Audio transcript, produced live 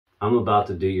I'm about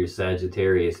to do your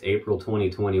Sagittarius April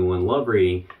 2021 love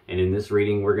reading, and in this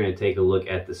reading we're going to take a look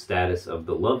at the status of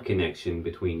the love connection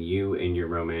between you and your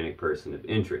romantic person of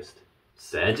interest.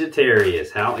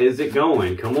 Sagittarius, how is it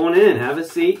going? Come on in, have a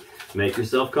seat, make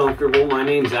yourself comfortable. My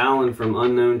name's Alan from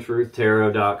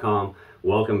UnknownTruthTarot.com.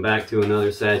 Welcome back to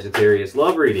another Sagittarius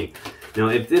love reading. Now,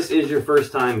 if this is your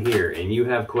first time here and you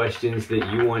have questions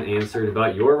that you want answered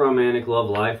about your romantic love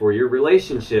life or your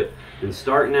relationship, then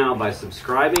start now by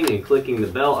subscribing and clicking the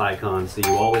bell icon so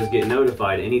you always get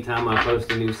notified anytime I post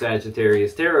a new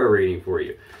Sagittarius tarot reading for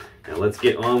you. Now let's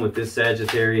get on with this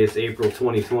Sagittarius April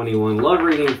 2021 love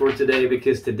reading for today,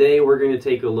 because today we're going to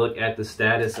take a look at the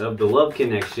status of the love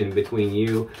connection between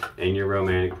you and your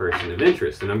romantic person of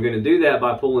interest. And I'm going to do that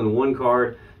by pulling one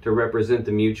card to represent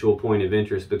the mutual point of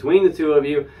interest between the two of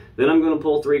you. Then I'm going to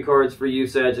pull 3 cards for you,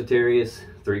 Sagittarius,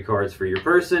 3 cards for your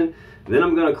person. And then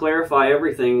I'm going to clarify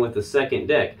everything with the second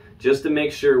deck, just to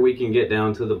make sure we can get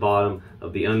down to the bottom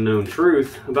of the unknown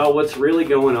truth about what's really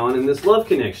going on in this love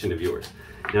connection of yours.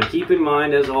 Now keep in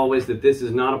mind, as always, that this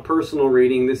is not a personal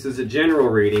reading, this is a general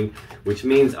reading, which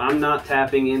means I'm not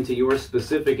tapping into your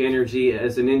specific energy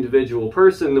as an individual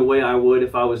person the way I would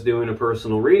if I was doing a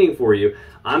personal reading for you.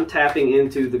 I'm tapping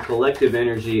into the collective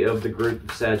energy of the group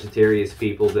of Sagittarius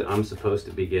people that I'm supposed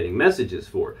to be getting messages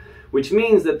for. Which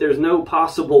means that there's no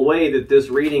possible way that this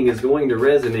reading is going to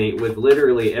resonate with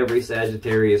literally every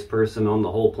Sagittarius person on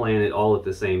the whole planet all at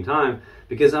the same time,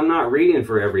 because I'm not reading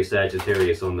for every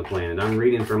Sagittarius on the planet. I'm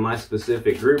reading for my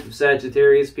specific group of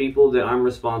Sagittarius people that I'm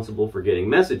responsible for getting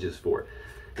messages for.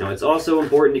 Now, it's also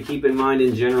important to keep in mind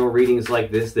in general readings like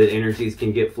this that energies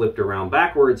can get flipped around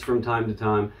backwards from time to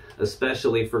time,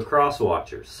 especially for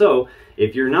cross-watchers. So,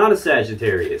 if you're not a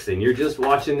Sagittarius and you're just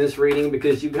watching this reading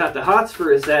because you got the hots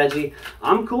for a Saggy,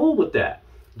 I'm cool with that.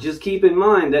 Just keep in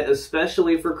mind that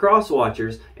especially for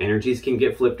cross-watchers, energies can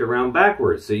get flipped around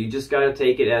backwards, so you just got to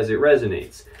take it as it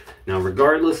resonates. Now,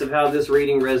 regardless of how this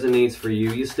reading resonates for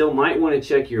you, you still might want to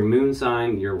check your moon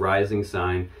sign, your rising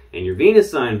sign, and your Venus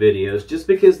sign videos, just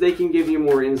because they can give you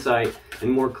more insight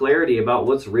and more clarity about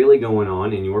what's really going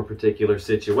on in your particular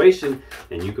situation,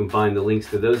 and you can find the links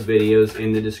to those videos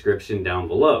in the description down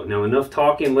below. Now, enough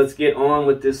talking, let's get on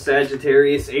with this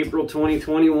Sagittarius April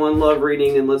 2021 love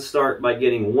reading, and let's start by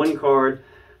getting one card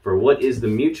for what is the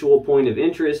mutual point of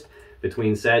interest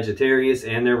between Sagittarius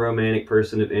and their romantic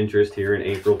person of interest here in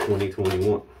April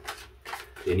 2021.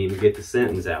 Didn't even get the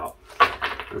sentence out.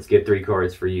 Let's get 3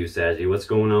 cards for you, Saggy. What's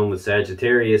going on with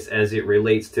Sagittarius as it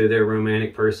relates to their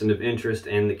romantic person of interest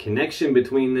and the connection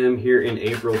between them here in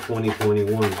April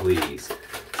 2021, please?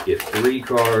 Let's get 3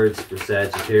 cards for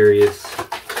Sagittarius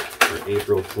for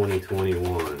April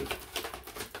 2021.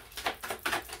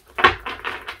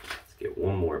 Let's get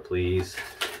one more, please.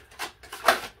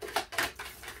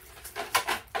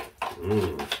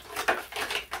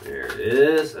 There it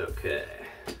is. Okay.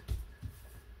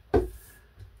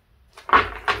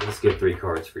 Let's get 3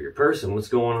 cards for your person. What's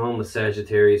going on with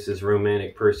Sagittarius's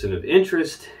romantic person of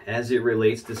interest as it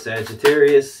relates to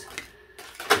Sagittarius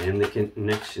and the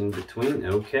connection between?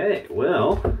 Okay,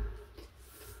 well,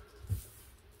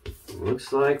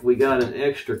 looks like we got an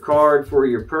extra card for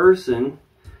your person.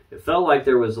 It felt like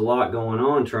there was a lot going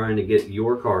on trying to get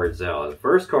your cards out. The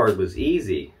first card was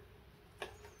easy.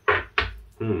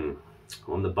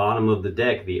 On the bottom of the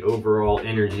deck, the overall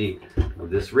energy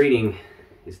of this reading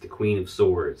is the Queen of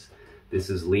Swords. This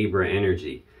is Libra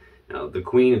energy. Now, the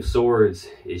Queen of Swords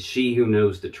is she who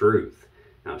knows the truth.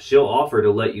 Now, she'll offer to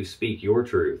let you speak your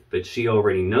truth, but she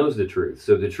already knows the truth.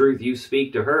 So the truth you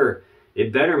speak to her,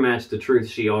 it better match the truth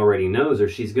she already knows, or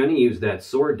she's going to use that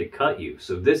sword to cut you.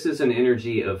 So this is an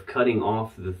energy of cutting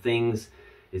off the things.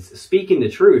 It's speaking the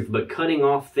truth, but cutting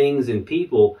off things and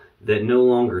people that no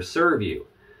longer serve you.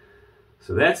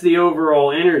 So that's the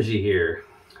overall energy here.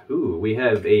 Ooh, we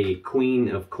have a Queen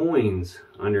of Coins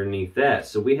underneath that.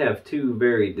 So we have 2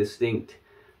 very distinct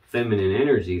feminine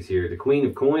energies here. The Queen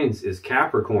of Coins is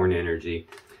Capricorn energy.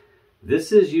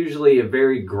 This is usually a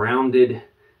very grounded,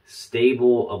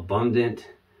 stable, abundant,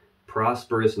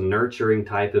 prosperous, nurturing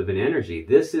type of an energy.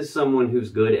 This is someone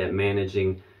who's good at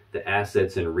managing the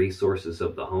assets and resources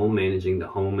of the home, managing the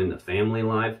home and the family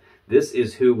life. This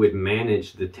is who would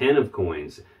manage the 10 of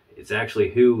Coins. It's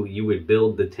actually who you would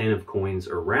build the 10 of Coins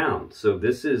around. So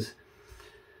this is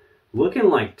looking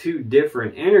like 2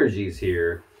 different energies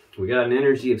here. We got an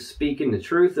energy of speaking the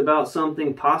truth about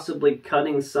something, possibly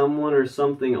cutting someone or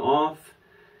something off.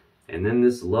 And then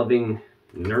this loving,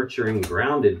 nurturing,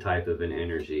 grounded type of an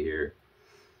energy here.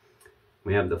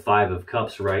 We have the 5 of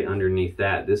Cups right underneath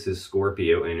that. This is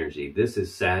Scorpio energy. This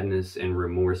is sadness and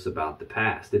remorse about the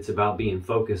past. It's about being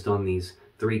focused on these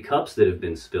 3 cups that have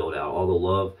been spilled out, all the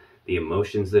love, the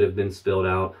emotions that have been spilled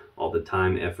out, all the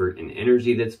time, effort, and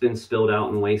energy that's been spilled out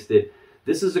and wasted.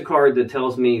 This is a card that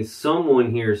tells me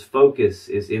someone here's focus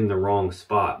is in the wrong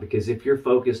spot, because if you're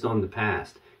focused on the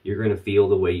past, you're going to feel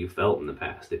the way you felt in the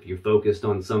past. If you're focused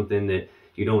on something that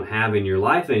you don't have in your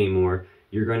life anymore,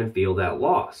 you're going to feel that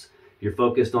loss. If you're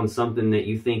focused on something that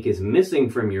you think is missing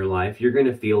from your life, you're going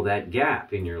to feel that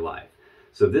gap in your life.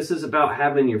 So this is about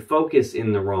having your focus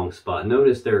in the wrong spot.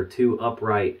 Notice there are 2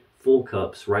 upright full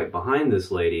cups right behind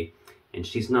this lady, and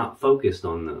she's not focused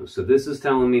on those. So this is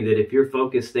telling me that if your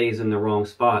focus stays in the wrong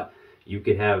spot, you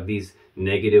could have these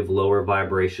negative, lower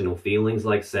vibrational feelings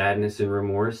like sadness and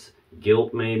remorse,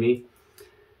 guilt maybe.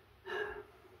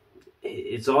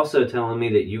 It's also telling me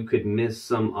that you could miss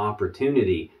some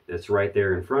opportunity that's right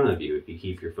there in front of you if you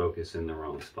keep your focus in the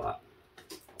wrong spot.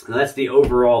 Now, that's the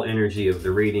overall energy of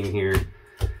the reading here.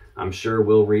 I'm sure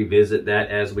we'll revisit that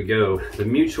as we go. The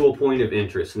mutual point of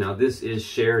interest. Now, this is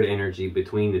shared energy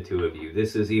between the 2 of you.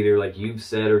 This is either like you've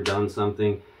said or done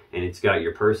something, and it's got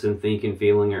your person thinking,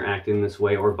 feeling, or acting this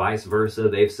way, or vice versa.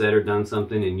 They've said or done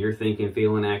something, and you're thinking,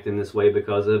 feeling, acting this way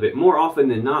because of it. More often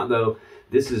than not, though,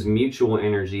 this is mutual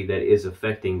energy that is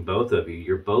affecting both of you.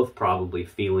 You're both probably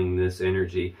feeling this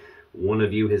energy. One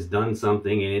of you has done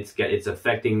something, and it's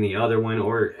affecting the other one,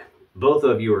 or both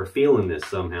of you are feeling this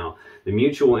somehow. The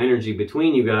mutual energy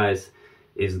between you guys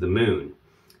is the moon.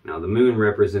 Now, the moon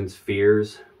represents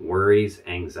fears, worries,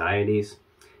 anxieties.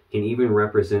 Can even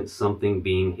represent something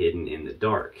being hidden in the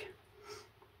dark.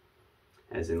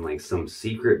 As in like some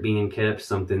secret being kept,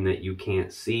 something that you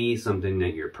can't see, something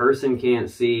that your person can't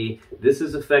see. This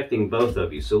is affecting both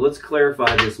of you. So let's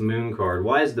clarify this moon card.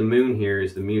 Why is the moon here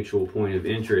is the mutual point of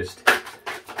interest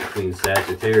between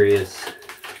Sagittarius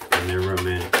and their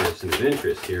romantic person of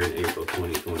interest here in April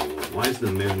 2021. Why is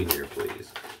the moon here,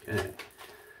 please? Okay.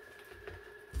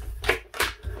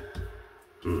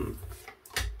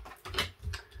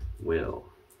 Well,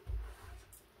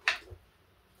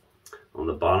 on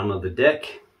the bottom of the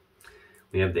deck,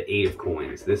 we have the 8 of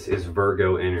coins. This is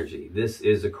Virgo energy. This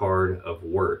is a card of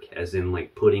work, as in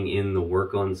like putting in the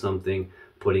work on something,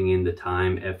 putting in the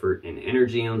time, effort, and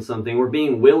energy on something, or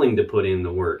being willing to put in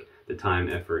the work, the time,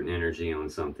 effort, and energy on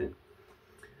something.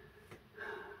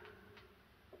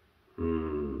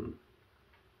 Man.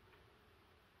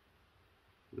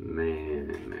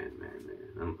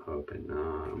 I'm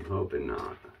hoping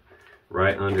not.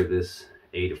 Right under this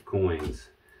 8 of coins,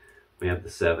 we have the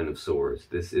 7 of swords.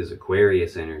 This is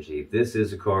Aquarius energy. This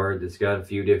is a card that's got a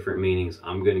few different meanings.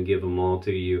 I'm going to give them all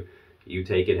to you. You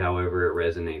take it however it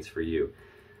resonates for you.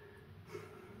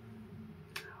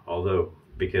 Although,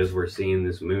 because we're seeing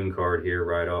this moon card here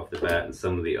right off the bat, and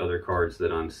some of the other cards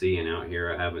that I'm seeing out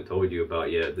here I haven't told you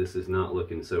about yet, this is not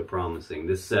looking so promising.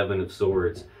 This 7 of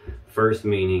swords, first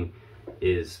meaning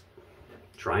is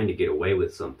trying to get away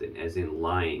with something, as in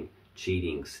lying,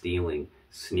 cheating, stealing,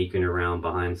 sneaking around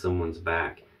behind someone's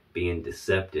back, being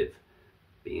deceptive,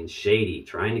 being shady,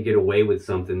 trying to get away with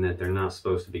something that they're not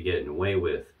supposed to be getting away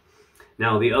with.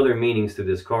 Now, the other meanings to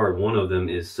this card, one of them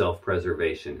is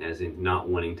self-preservation, as in not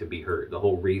wanting to be hurt. The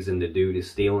whole reason the dude is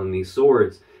stealing these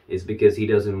swords is because he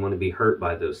doesn't want to be hurt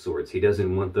by those swords. He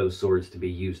doesn't want those swords to be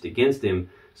used against him,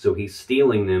 so he's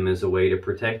stealing them as a way to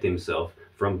protect himself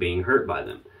from being hurt by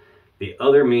them. The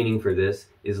other meaning for this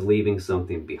is leaving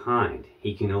something behind.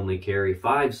 He can only carry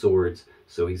 5 swords,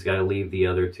 so he's got to leave the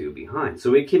other 2 behind.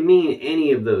 So it can mean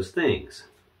any of those things.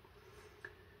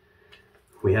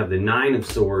 We have the 9 of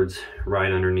swords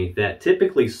right underneath that.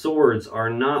 Typically, swords are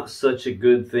not such a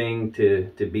good thing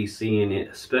to be seeing,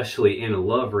 especially in a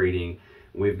love reading.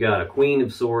 We've got a Queen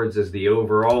of Swords as the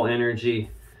overall energy.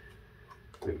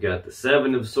 We've got the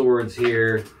 7 of Swords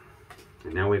here.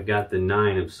 And now we've got the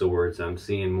 9 of Swords. I'm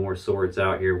seeing more swords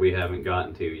out here we haven't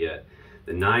gotten to yet.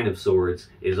 The 9 of Swords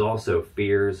is also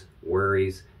fears,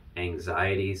 worries,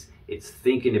 anxieties. It's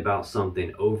thinking about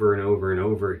something over and over and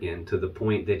over again to the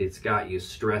point that it's got you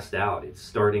stressed out. It's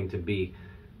starting to be,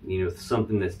 you know,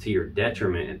 something that's to your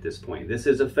detriment at this point. This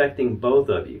is affecting both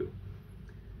of you.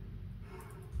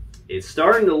 It's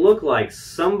starting to look like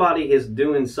somebody is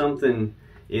doing something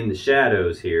in the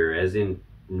shadows here, as in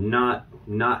not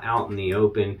out in the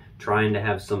open, trying to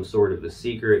have some sort of a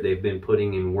secret. They've been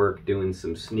putting in work, doing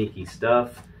some sneaky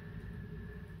stuff.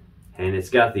 And it's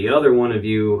got the other one of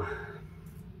you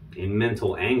in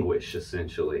mental anguish,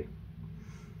 essentially.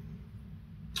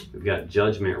 We've got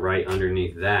judgment right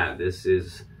underneath that. This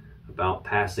is about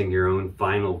passing your own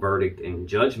final verdict and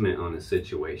judgment on a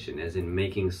situation, as in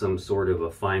making some sort of a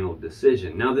final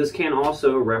decision. Now, this can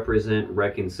also represent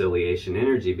reconciliation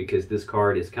energy, because this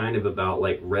card is kind of about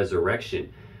like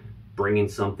resurrection, bringing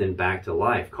something back to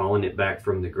life, calling it back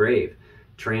from the grave,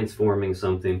 transforming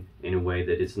something in a way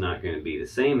that it's not going to be the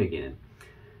same again.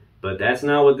 But that's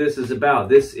not what this is about.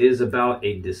 This is about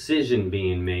a decision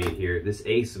being made here. This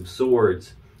Ace of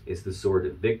Swords is the sword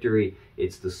of victory.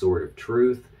 It's the sword of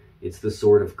truth. It's the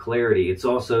sword of clarity. It's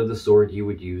also the sword you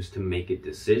would use to make a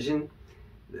decision.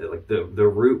 Like the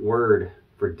root word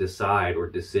for decide or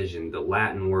decision, the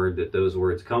Latin word that those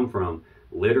words come from,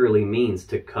 literally means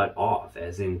to cut off,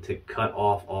 as in to cut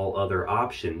off all other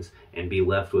options and be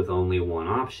left with only one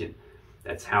option.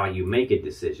 That's how you make a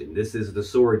decision. This is the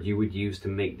sword you would use to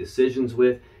make decisions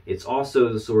with. It's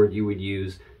also the sword you would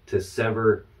use to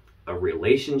sever a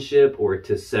relationship or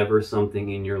to sever something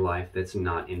in your life that's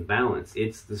not in balance.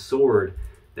 It's the sword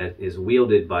that is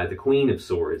wielded by the Queen of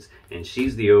Swords, and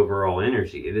she's the overall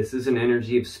energy. This is an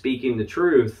energy of speaking the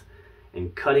truth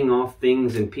and cutting off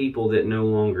things and people that no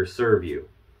longer serve you.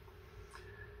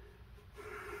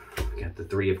 We got the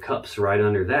Three of Cups right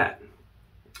under that.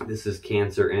 This is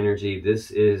Cancer energy. This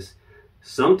is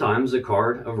sometimes a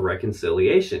card of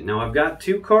reconciliation. Now, I've got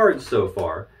two cards so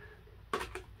far,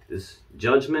 this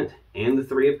Judgment and the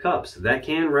Three of Cups. That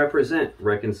can represent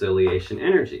reconciliation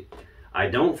energy. I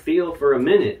don't feel for a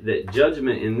minute that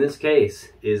Judgment in this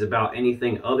case is about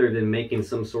anything other than making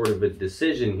some sort of a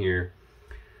decision here.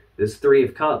 This Three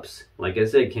of Cups, like I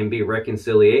said, can be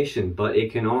reconciliation, but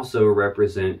it can also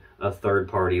represent a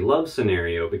third-party love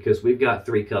scenario because we've got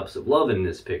 3 cups of love in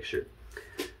this picture.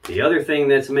 The other thing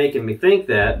that's making me think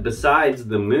that, besides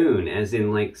the moon, as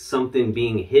in like something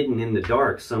being hidden in the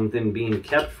dark, something being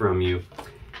kept from you,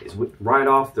 is right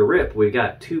off the rip, we've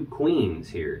got 2 queens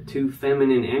here, 2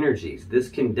 feminine energies. This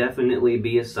can definitely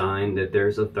be a sign that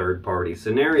there's a third-party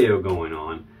scenario going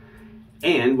on.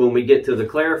 And when we get to the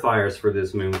clarifiers for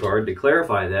this moon card, to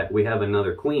clarify that, we have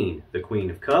another queen, the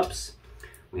Queen of Cups,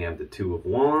 we have the Two of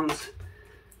Wands,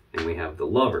 and we have the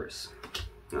Lovers.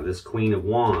 Now this Queen of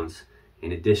Wands,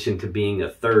 in addition to being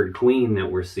a third queen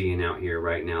that we're seeing out here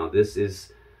right now, this is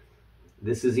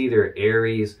either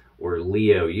Aries or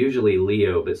Leo, usually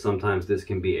Leo, but sometimes this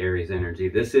can be Aries energy.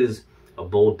 This is a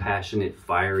bold, passionate,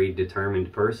 fiery,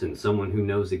 determined person, someone who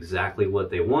knows exactly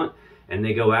what they want, and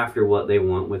they go after what they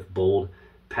want with bold,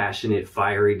 passionate,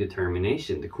 fiery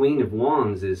determination. The Queen of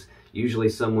Wands is usually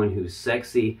someone who's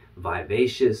sexy,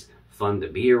 vivacious, fun to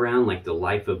be around, like the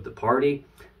life of the party.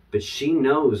 But she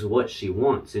knows what she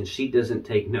wants, and she doesn't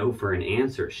take no for an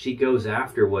answer. She goes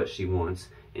after what she wants,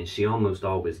 and she almost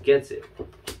always gets it.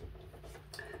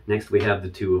 Next, we have the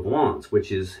Two of Wands,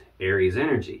 which is Aries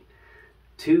energy.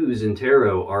 Twos in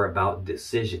tarot are about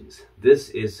decisions. This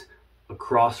is a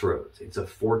crossroads. It's a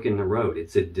fork in the road.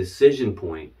 It's a decision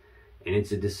point, and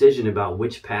it's a decision about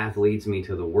which path leads me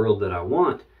to the world that I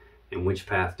want, and which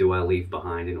path do I leave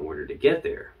behind in order to get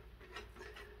there.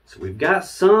 So we've got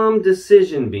some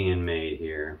decision being made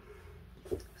here.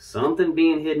 Something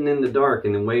being hidden in the dark,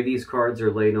 and the way these cards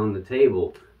are laid on the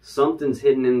table, something's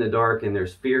hidden in the dark, and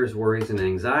there's fears, worries, and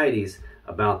anxieties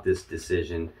about this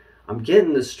decision. I'm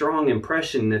getting the strong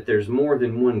impression that there's more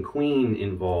than one queen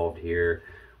involved here.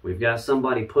 We've got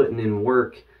somebody putting in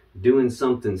work, doing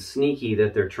something sneaky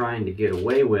that they're trying to get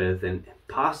away with, and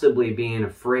possibly being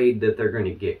afraid that they're going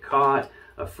to get caught,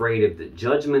 afraid of the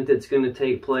judgment that's going to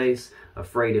take place,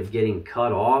 afraid of getting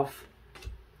cut off.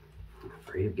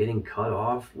 Afraid of getting cut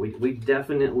off. We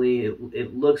definitely,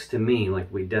 it looks to me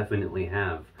like we definitely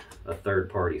have a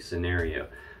third-party scenario.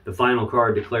 The final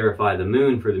card to clarify the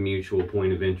moon for the mutual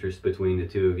point of interest between the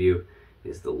two of you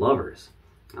is the Lovers.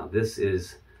 Now this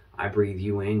is, I breathe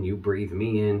you in, you breathe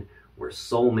me in, we're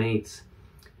soulmates.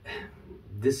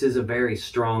 This is a very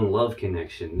strong love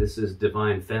connection. This is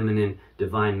divine feminine,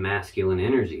 divine masculine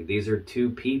energy. These are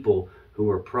 2 people who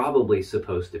are probably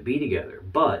supposed to be together.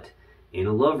 But in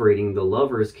a love reading, the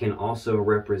Lovers can also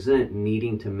represent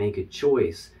needing to make a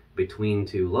choice between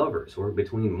 2 lovers or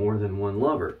between more than one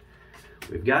lover.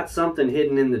 We've got something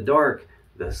hidden in the dark.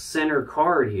 The center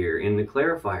card here in the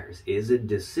clarifiers is a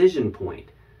decision point.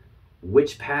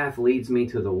 Which path leads me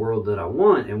to the world that I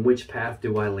want, and which path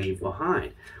do I leave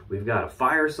behind? We've got a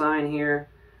fire sign here,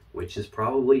 which is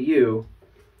probably you.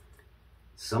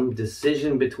 Some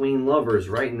decision between lovers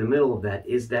right in the middle of that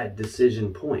is that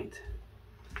decision point.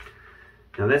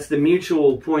 Now that's the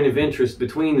mutual point of interest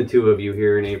between the two of you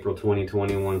here in April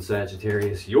 2021,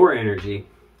 Sagittarius. Your energy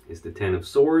is the Ten of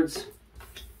Swords,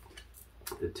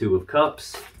 the Two of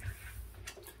Cups,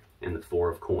 and the Four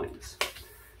of Coins.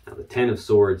 Now the Ten of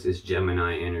Swords is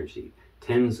Gemini energy.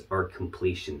 Tens are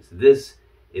completions. This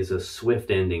is a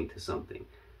swift ending to something.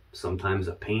 sometimes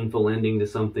a painful ending to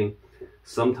something.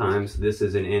 Sometimes this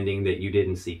is an ending that you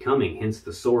didn't see coming, hence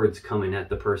the swords coming at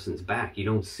the person's back. You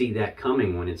don't see that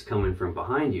coming when it's coming from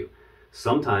behind you.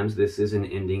 Sometimes this is an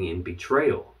ending in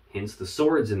betrayal, hence the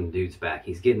swords in the dude's back.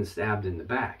 He's getting stabbed in the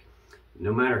back.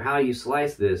 No matter how you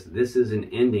slice this, this is an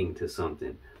ending to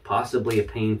something, possibly a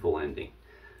painful ending,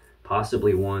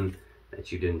 possibly one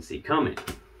that you didn't see coming.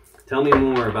 Tell me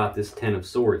more about this Ten of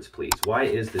Swords, please. Why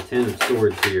is the Ten of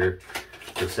Swords here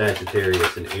for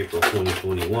Sagittarius in April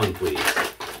 2021, please?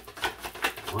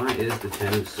 Why is the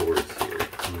Ten of Swords here?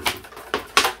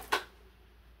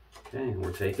 Okay,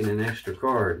 we're taking an extra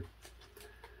card.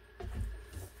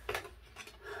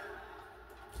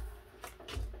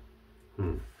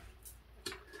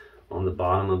 On the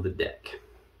bottom of the deck,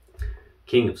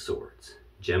 King of Swords,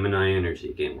 Gemini energy.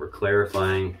 Again, we're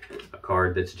clarifying a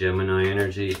card that's Gemini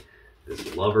energy.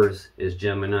 This Lovers is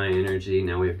Gemini energy.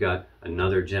 Now we've got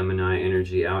another Gemini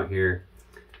energy out here.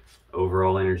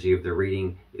 Overall energy of the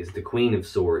reading is the Queen of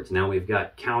Swords. Now we've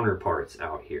got counterparts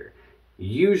out here.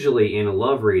 Usually in a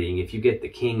love reading, if you get the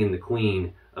King and the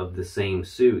Queen of the same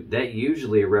suit, that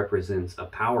usually represents a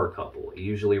power couple. It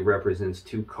usually represents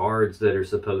two cards that are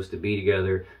supposed to be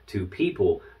together, two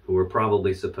people who are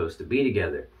probably supposed to be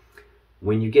together.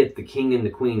 When you get the King and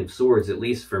the Queen of Swords, at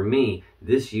least for me,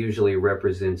 this usually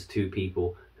represents two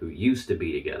people who used to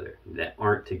be together that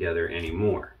aren't together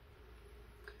anymore,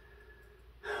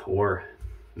 or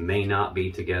may not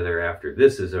be together after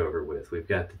this is over with. We've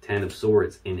got the Ten of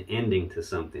Swords, an ending to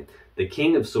something. The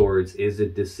King of Swords is a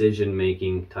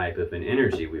decision-making type of an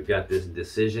energy. We've got this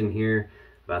decision here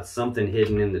about something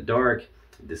hidden in the dark,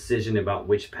 decision about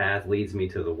which path leads me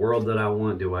to the world that I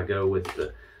want. Do I go with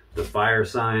the fire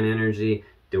sign energy?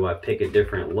 Do I pick a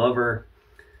different lover?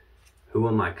 Who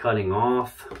am I cutting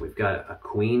off? We've got a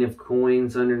Queen of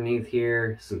Coins underneath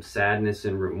here, some sadness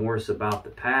and remorse about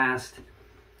the past.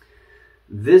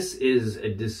 This is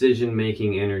a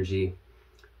decision-making energy.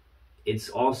 It's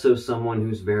also someone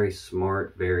who's very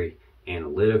smart, very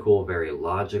analytical, very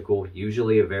logical,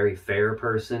 usually a very fair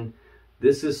person.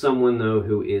 This is someone, though,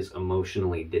 who is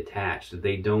emotionally detached.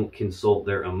 They don't consult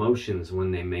their emotions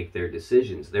when they make their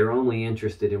decisions. They're only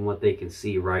interested in what they can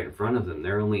see right in front of them.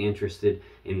 They're only interested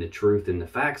in the truth and the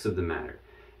facts of the matter.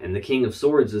 And the King of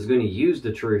Swords is going to use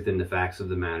the truth and the facts of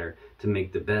the matter to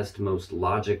make the best, most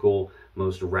logical,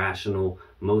 most rational,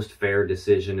 most fair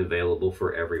decision available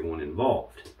for everyone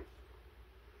involved.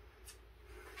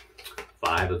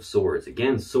 Five of Swords.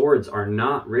 Again, swords are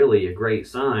not really a great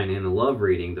sign in a love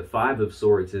reading. The Five of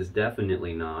Swords is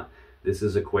definitely not. This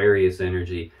is Aquarius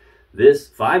energy.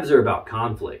 Fives are about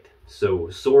conflict. So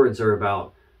swords are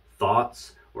about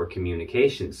thoughts or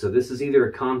communications. So this is either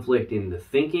a conflict in the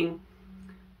thinking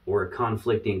or a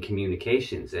conflict in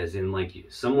communications, as in like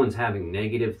someone's having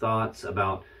negative thoughts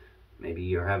about, maybe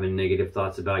you're having negative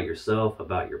thoughts about yourself,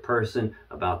 about your person,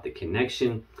 about the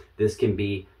connection. This can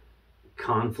be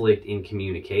conflict in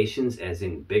communications, as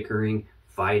in bickering,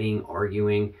 fighting,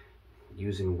 arguing,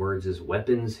 using words as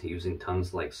weapons, using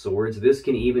tongues like swords. This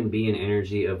can even be an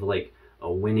energy of like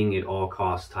a winning at all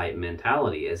costs type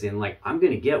mentality, as in like, I'm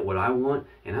going to get what I want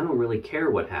and I don't really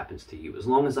care what happens to you. As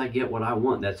long as I get what I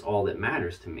want, that's all that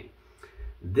matters to me.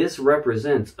 This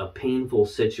represents a painful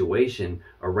situation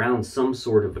around some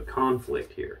sort of a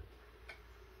conflict here.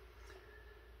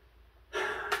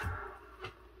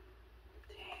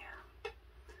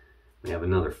 We have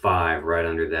another five right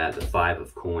under that, the Five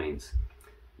of Coins.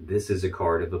 This is a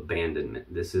card of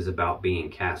abandonment. This is about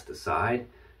being cast aside.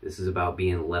 This is about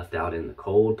being left out in the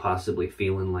cold, possibly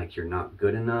feeling like you're not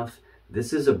good enough.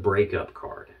 This is a breakup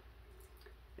card.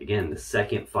 Again, the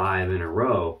second five in a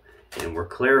row, and we're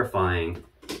clarifying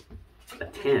a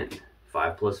 10.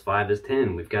 5 plus 5 is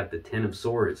 10. We've got the Ten of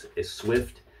Swords, a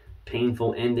swift,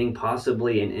 painful ending,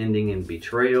 possibly an ending in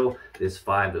betrayal. This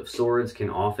Five of Swords can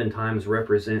oftentimes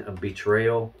represent a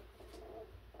betrayal.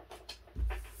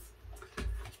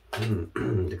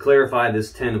 To clarify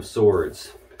this Ten of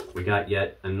Swords, we got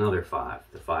yet another five.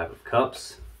 The Five of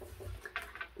Cups,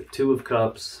 the Two of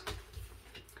Cups,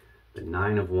 the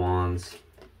Nine of Wands,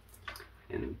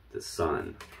 and the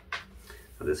Sun.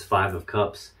 Now, this Five of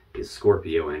Cups is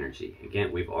Scorpio energy.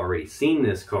 Again, we've already seen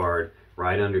this card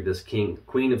right under this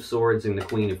Queen of Swords and the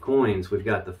Queen of Coins. We've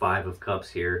got the Five of Cups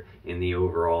here in the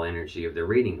overall energy of the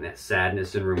reading. That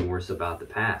sadness and remorse about the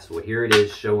past. Well, here it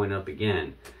is showing up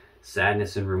again.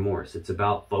 Sadness and remorse. It's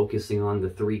about focusing on the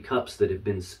three cups that have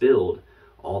been spilled,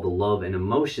 all the love and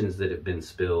emotions that have been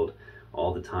spilled,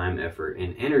 all the time, effort,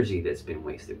 and energy that's been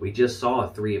wasted. We just saw a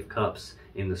Three of Cups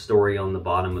in the story on the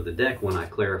bottom of the deck when I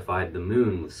clarified the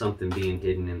moon with something being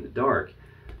hidden in the dark.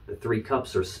 The three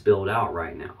cups are spilled out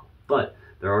right now. But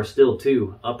there are still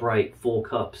 2 upright full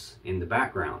cups in the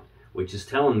background, which is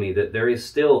telling me that there is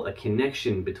still a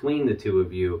connection between the 2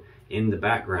 of you in the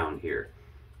background here.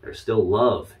 There's still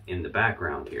love in the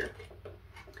background here.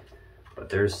 But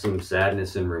there's some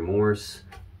sadness and remorse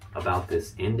about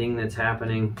this ending that's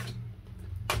happening,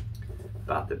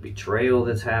 about the betrayal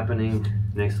that's happening.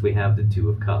 Next we have the 2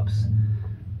 of Cups.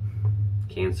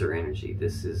 Cancer energy.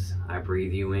 This is, I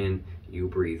breathe you in, you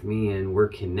breathe me in, we're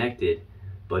connected,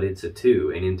 but it's a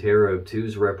 2. And in tarot,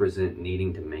 2s represent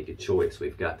needing to make a choice.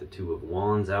 We've got the 2 of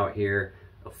Wands out here,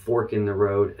 a fork in the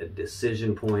road, a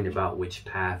decision point about which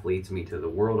path leads me to the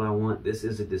world I want. This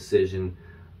is a decision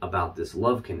about this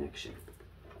love connection.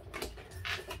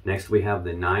 Next we have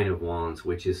the 9 of Wands,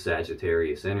 which is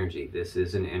Sagittarius energy. This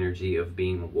is an energy of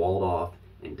being walled off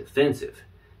and defensive.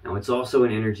 Now it's also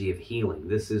an energy of healing.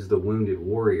 This is the wounded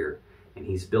warrior, and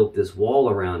he's built this wall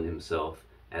around himself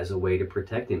as a way to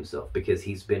protect himself because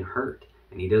he's been hurt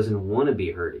and he doesn't want to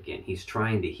be hurt again. He's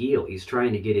trying to heal. He's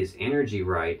trying to get his energy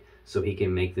right so he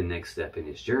can make the next step in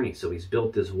his journey. So he's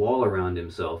built this wall around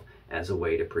himself as a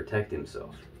way to protect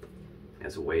himself,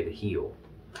 as a way to heal.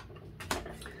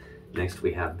 Next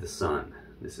we have the Sun.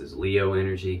 This is Leo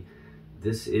energy.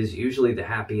 This is usually the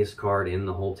happiest card in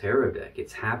the whole tarot deck.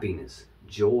 It's happiness,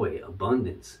 joy,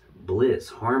 abundance, bliss,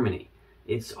 harmony.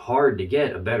 It's hard to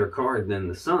get a better card than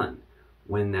the Sun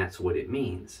when that's what it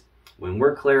means. When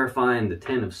we're clarifying the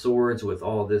 10 of Swords with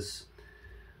all this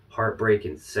heartbreak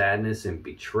and sadness and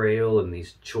betrayal and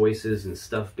these choices and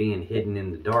stuff being hidden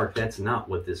in the dark, that's not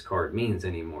what this card means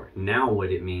anymore. Now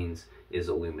what it means is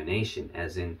illumination,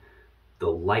 as in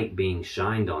the light being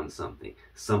shined on something.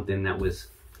 Something that was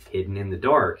hidden in the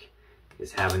dark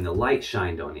is having the light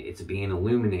shined on it. It's being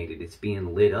illuminated. It's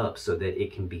being lit up so that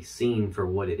it can be seen for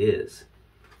what it is.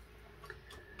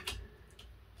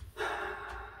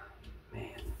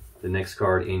 Man, the next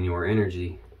card in your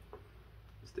energy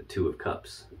is the 2 of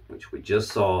Cups, which we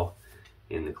just saw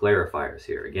in the clarifiers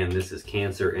here. Again, this is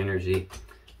Cancer energy.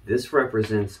 This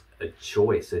represents a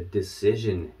choice, a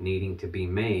decision needing to be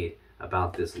made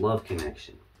about this love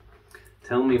connection.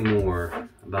 Tell me more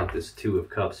about this 2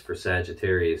 of Cups for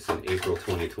Sagittarius in April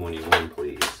 2021,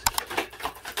 please.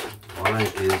 Why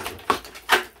is the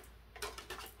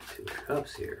 2 of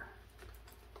Cups here?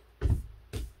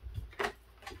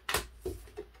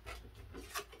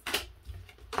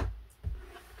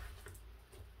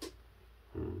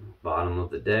 Bottom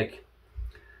of the deck,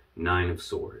 9 of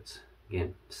Swords.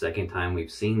 Again, second time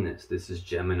we've seen this. This is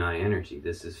Gemini energy.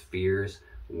 This is fears,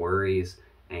 worries,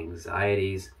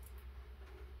 anxieties,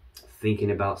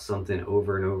 thinking about something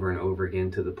over and over and over again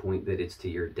to the point that it's to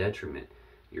your detriment.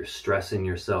 You're stressing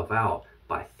yourself out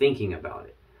by thinking about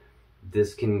it.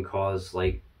 This can cause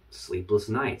like sleepless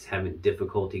nights, having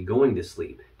difficulty going to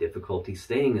sleep, difficulty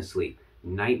staying asleep,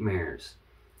 nightmares.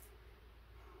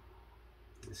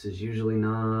 This is usually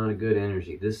not a good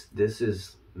energy. This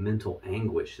is mental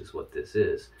anguish is what this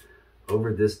is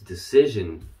over this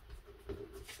decision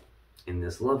in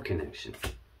this love connection.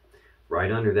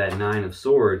 Right under that 9 of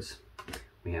Swords,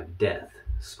 we have death,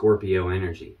 Scorpio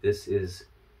energy. This is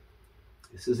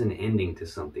an ending to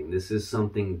something. This is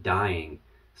something dying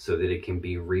so that it can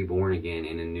be reborn again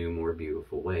in a new, more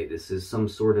beautiful way. This is some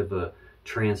sort of a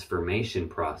transformation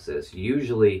process,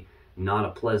 usually not a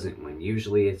pleasant one.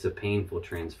 Usually it's a painful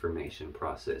transformation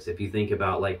process. If you think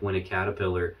about like when a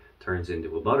caterpillar turns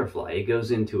into a butterfly, it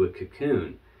goes into a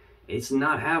cocoon. It's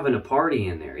not having a party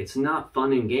in there. It's not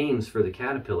fun and games for the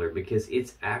caterpillar because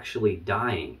it's actually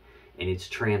dying and it's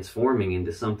transforming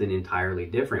into something entirely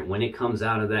different. When it comes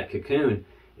out of that cocoon,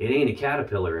 it ain't a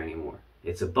caterpillar anymore.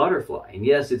 It's a butterfly. And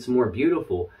yes, it's more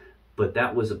beautiful, but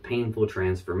that was a painful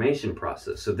transformation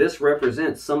process. So this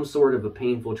represents some sort of a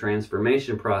painful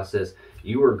transformation process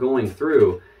you are going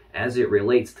through as it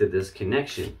relates to this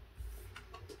connection.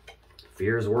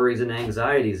 Fears, worries, and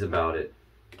anxieties about it.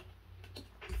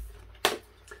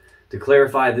 To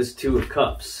clarify this 2 of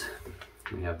Cups,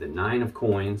 we have the 9 of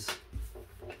Coins,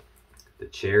 the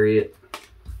Chariot,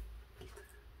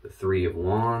 the 3 of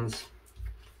Wands,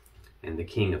 and the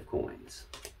King of Coins.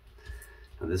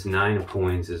 Now this 9 of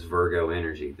Coins is Virgo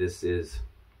energy. This is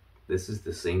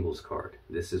the singles card.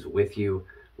 This is with you,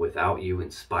 without you, in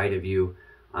spite of you.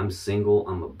 I'm single,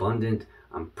 I'm abundant,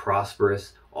 I'm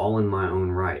prosperous, all in my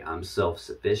own right. I'm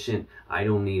self-sufficient. I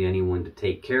don't need anyone to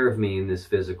take care of me in this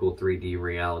physical 3D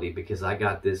reality because I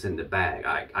got this in the bag.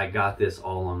 I got this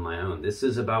all on my own. This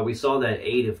is about, we saw that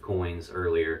 8 of Coins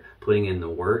earlier, putting in the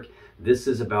work. This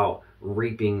is about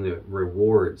reaping the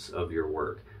rewards of your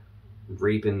work,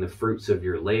 reaping the fruits of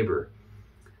your labor.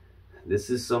 This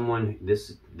is someone,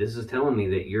 this is telling me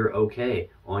that you're okay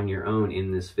on your own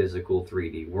in this physical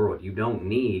 3D world. You don't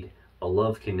need a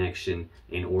love connection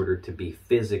in order to be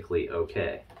physically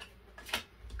okay.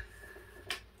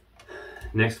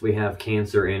 Next we have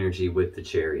Cancer energy with the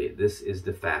Chariot. This is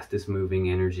the fastest moving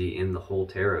energy in the whole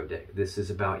tarot deck. This is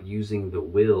about using the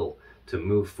will to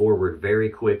move forward very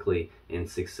quickly in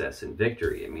success and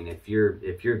victory. I mean, if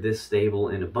you're this stable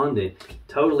and abundant,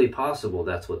 totally possible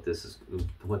that's what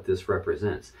this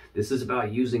represents. This is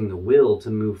about using the will to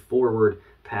move forward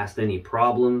past any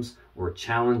problems or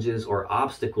challenges or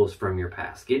obstacles from your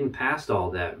past, getting past all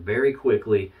that very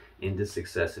quickly into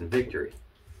success and victory.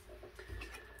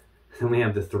 Then we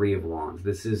have the Three of Wands.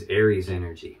 This is Aries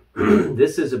energy.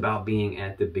 This is about being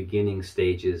at the beginning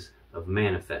stages of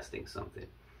manifesting something.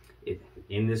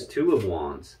 In this Two of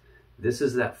Wands, this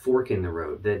is that fork in the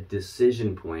road, that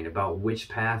decision point about which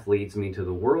path leads me to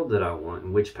the world that I want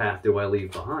and which path do I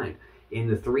leave behind. In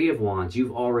the Three of Wands,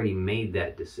 you've already made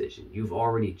that decision. You've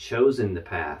already chosen the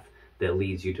path that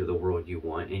leads you to the world you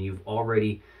want, and you've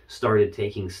already started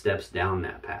taking steps down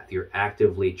that path. You're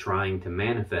actively trying to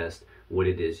manifest what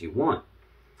it is you want.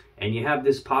 And you have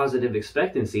this positive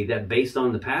expectancy that based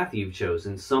on the path you've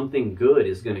chosen, something good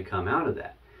is going to come out of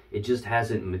that. It just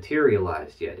hasn't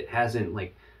materialized yet. It hasn't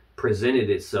like presented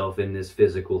itself in this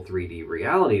physical 3D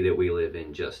reality that we live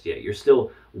in just yet. You're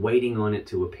still waiting on it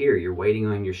to appear. You're waiting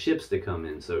on your ships to come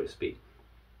in, so to speak.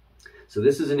 So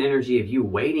this is an energy of you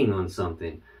waiting on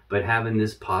something, but having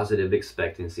this positive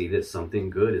expectancy that something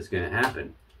good is going to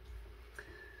happen.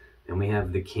 And we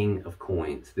have the King of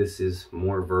Coins. This is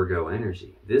more Virgo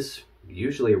energy. This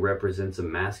usually represents a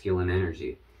masculine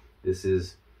energy. This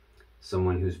is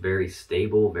someone who's very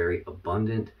stable, very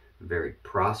abundant, very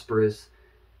prosperous,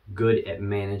 good at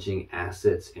managing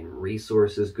assets and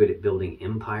resources, good at building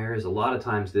empires. A lot of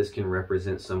times this can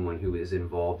represent someone who is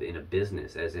involved in a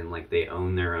business, as in like they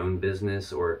own their own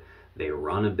business or they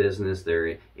run a business.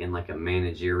 They're in like a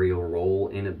managerial role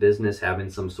in a business, having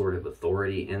some sort of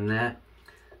authority in that.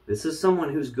 This is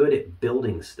someone who's good at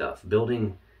building stuff,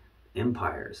 building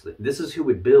empires. This is who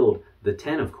would build the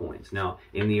Ten of Coins. Now,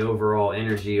 in the overall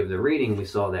energy of the reading, we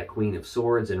saw that Queen of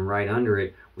Swords, and right under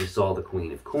it, we saw the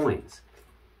Queen of Coins.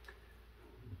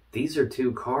 These are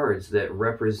two cards that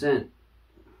represent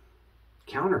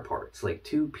counterparts, like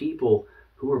two people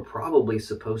who are probably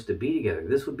supposed to be together.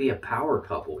 This would be a power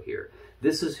couple here.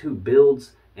 This is who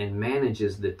builds and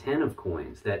manages the Ten of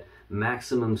Coins, that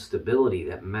maximum stability,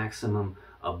 that maximum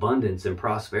abundance and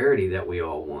prosperity that we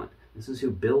all want. This is who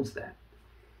builds that.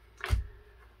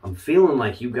 I'm feeling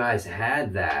like you guys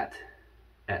had that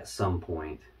at some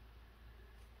point.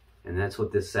 And that's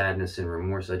what this sadness and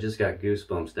remorse, I just got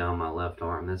goosebumps down my left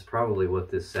arm. That's probably what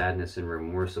this sadness and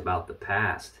remorse about the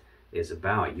past is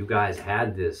about. You guys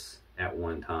had this at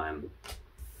one time,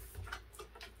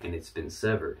 and it's been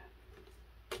severed.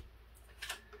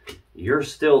 You're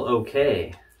still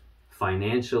okay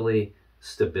financially,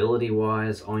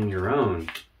 stability-wise on your own,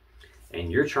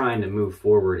 and you're trying to move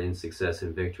forward in success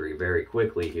and victory very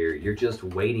quickly here. You're just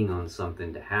waiting on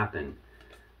something to happen,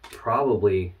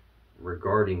 probably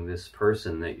regarding this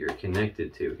person that you're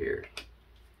connected to here.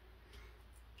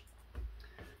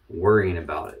 Worrying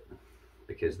about it,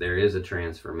 because there is a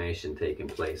transformation taking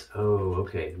place. Oh,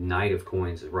 okay, Knight of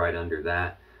Coins is right under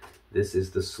that. This is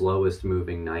the slowest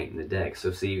moving knight in the deck.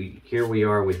 So see, here we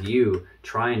are with you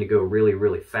trying to go really,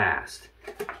 really fast,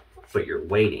 but you're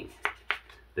waiting.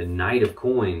 The Knight of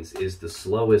Coins is the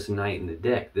slowest knight in the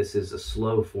deck. This is a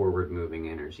slow forward moving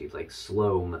energy, like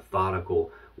slow,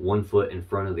 methodical, one foot in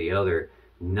front of the other,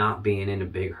 not being in a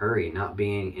big hurry, not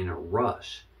being in a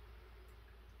rush.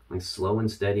 Like slow and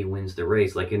steady wins the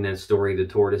race. Like in that story, the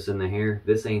tortoise and the hare.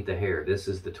 This ain't the hare, this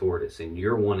is the tortoise. And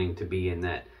you're wanting to be in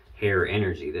that hare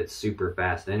energy, that super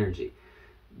fast energy.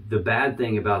 The bad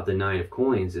thing about the Knight of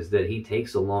Coins is that he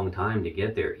takes a long time to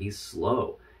get there. He's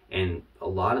slow. And a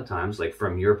lot of times, like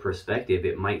from your perspective,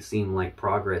 it might seem like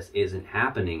progress isn't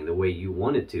happening the way you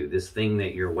want it to. This thing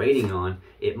that you're waiting on,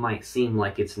 it might seem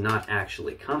like it's not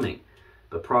actually coming.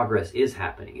 But progress is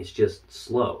happening. It's just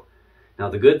slow. Now,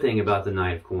 the good thing about the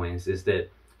Knight of Coins is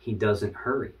that he doesn't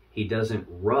hurry. He doesn't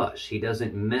rush. He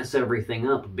doesn't mess everything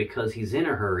up because he's in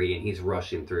a hurry and he's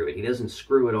rushing through it. He doesn't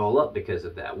screw it all up because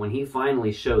of that. When he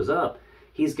finally shows up,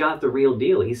 he's got the real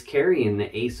deal. He's carrying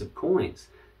the Ace of Coins.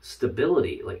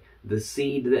 Stability, like the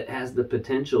seed that has the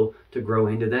potential to grow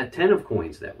into that Ten of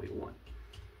Coins that we want.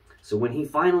 So when he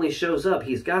finally shows up,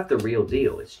 he's got the real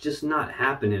deal. It's just not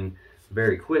happening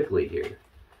very quickly here.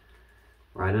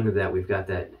 Right under that, we've got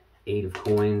that Eight of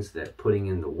Coins, that putting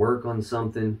in the work on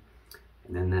something.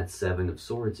 And then that Seven of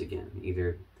Swords again.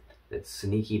 Either that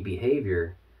sneaky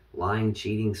behavior lying,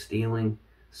 cheating, stealing,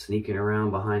 sneaking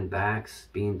around behind backs,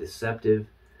 being deceptive.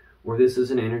 Or this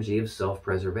is an energy of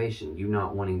self-preservation, you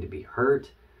not wanting to be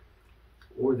hurt.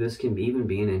 Or this can even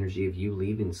be an energy of you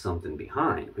leaving something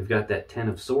behind. We've got that 10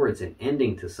 of Swords, an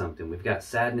ending to something. We've got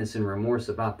sadness and remorse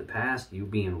about the past, you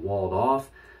being walled off.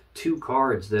 2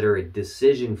 cards that are a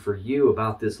decision for you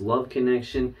about this love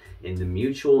connection. In the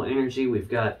mutual energy, we've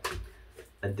got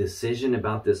a decision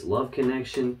about this love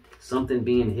connection, something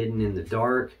being hidden in the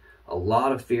dark, a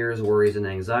lot of fears, worries, and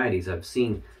anxieties. I've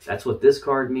seen that's what this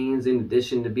card means. In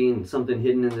addition to being something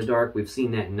hidden in the dark, we've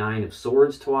seen that 9 of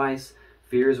Swords twice.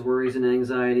 Fears, worries, and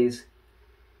anxieties.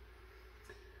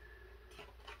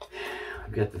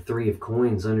 We've got the 3 of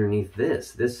Coins underneath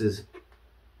this. This is,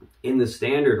 in the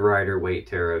standard Rider-Waite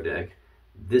Tarot deck,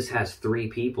 this has 3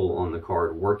 people on the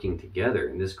card working together.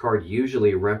 And this card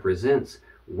usually represents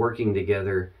working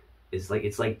together. It's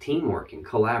like teamwork and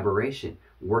collaboration.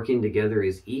 Working together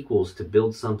as equals to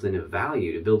build something of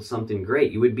value, to build something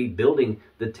great. You would be building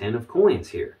the 10 of Coins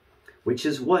here, which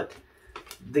is what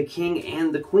the King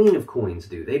and the Queen of Coins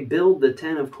do. They build the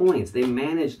 10 of Coins. They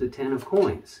manage the 10 of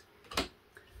Coins.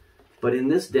 But in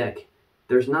this deck,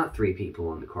 there's not 3 people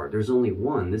on the card. There's only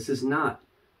 1. This is not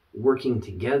working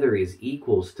together as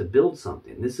equals to build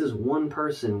something. This is one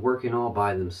person working all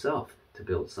by themselves to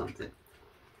build something.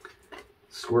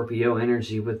 Scorpio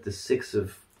energy with the 6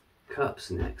 of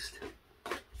Cups next.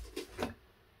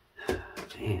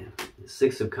 Man, the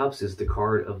 6 of Cups is the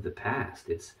card of the past.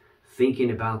 It's thinking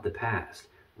about the past,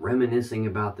 reminiscing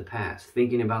about the past,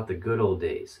 thinking about the good old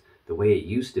days, the way it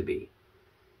used to be.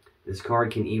 This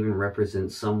card can even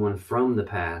represent someone from the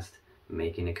past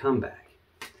making a comeback.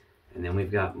 And then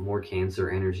we've got more Cancer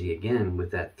energy again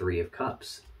with that 3 of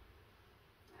Cups.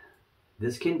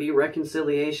 This can be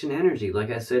reconciliation energy,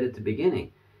 like I said at the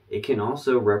beginning. It can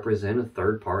also represent a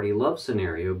third-party love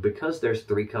scenario because there's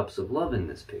 3 cups of love in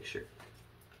this picture.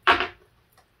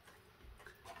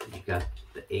 You've got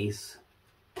the Ace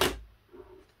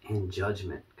and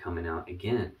Judgment coming out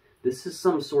again. This is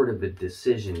some sort of a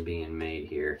decision being made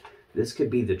here. This could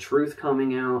be the truth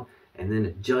coming out and then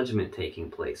a judgment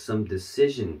taking place. Some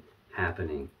decision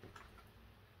happening.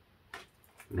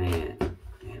 Man.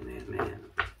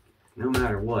 No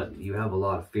matter what, you have a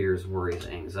lot of fears, worries,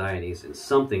 anxieties, and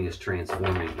something is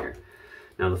transforming here.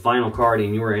 Now, the final card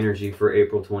in your energy for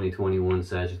April 2021,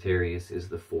 Sagittarius, is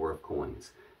the 4 of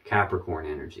Coins. Capricorn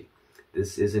energy.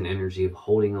 This is an energy of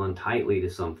holding on tightly to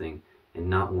something and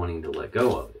not wanting to let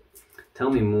go of it. Tell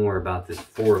me more about this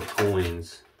 4 of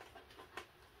Coins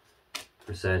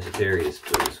for Sagittarius,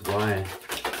 please. Why?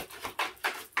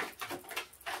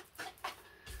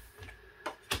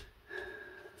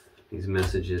 These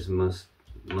messages must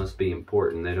be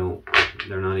important.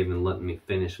 They're not even letting me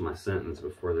finish my sentence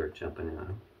before they're jumping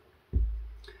out.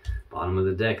 Bottom of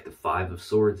the deck, the 5 of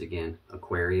Swords again.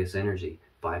 Aquarius energy.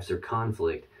 5s are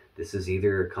conflict. This is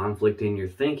either a conflict in your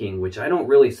thinking, which I don't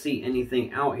really see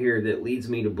anything out here that leads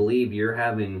me to believe you're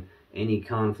having any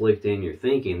conflict in your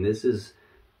thinking. This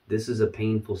is a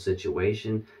painful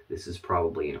situation. This is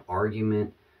probably an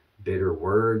argument, bitter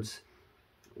words.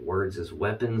 Words as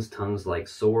weapons, tongues like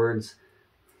swords.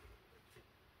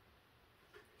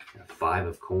 5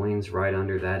 of Coins right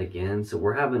under that again. So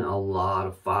we're having a lot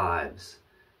of 5s.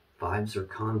 5s are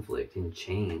conflict and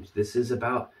change. This is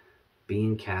about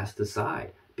being cast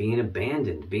aside, being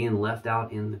abandoned, being left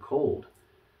out in the cold.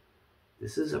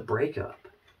 This is a breakup.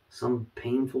 Some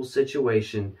painful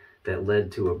situation that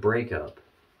led to a breakup.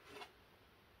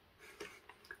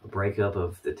 A breakup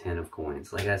of the 10 of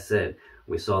Coins. Like I said,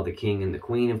 we saw the King and the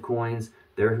Queen of Coins.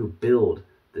 They're who build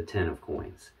the 10 of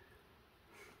Coins.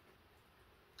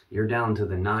 You're down to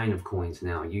the 9 of Coins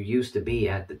now. You used to be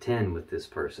at the 10 with this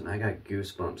person. I got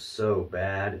goosebumps so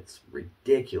bad. It's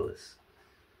ridiculous.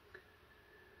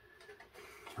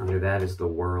 Under that is the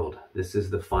World. This is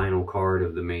the final card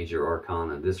of the Major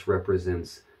Arcana. This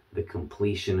represents the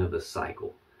completion of a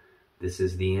cycle. This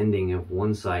is the ending of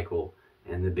one cycle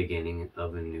and the beginning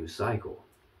of a new cycle.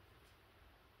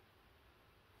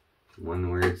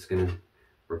 One where it's going to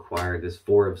require this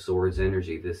 4 of Swords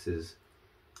energy. This is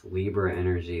Libra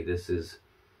energy. This is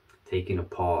taking a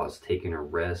pause, taking a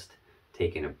rest,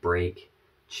 taking a break,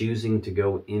 choosing to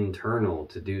go internal,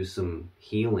 to do some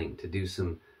healing, to do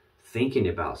some thinking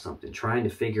about something, trying to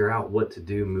figure out what to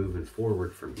do moving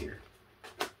forward from here.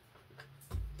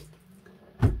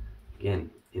 Again,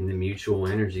 in the mutual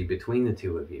energy between the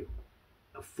 2 of you,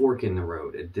 a fork in the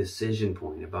road, a decision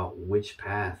point about which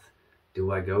path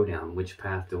do I go down, which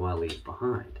path do I leave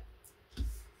behind.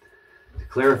 To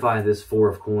clarify this 4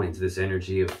 of Coins, this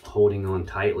energy of holding on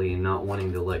tightly and not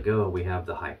wanting to let go, we have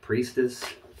the High Priestess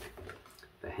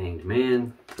the Hanged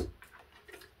Man,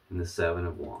 and the Seven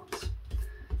of Wands.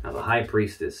 Now the High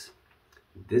Priestess,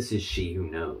 this is she who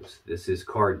knows. This is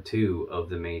card 2 of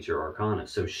the major arcana.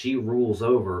 So she rules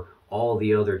over all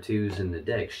the other 2s in the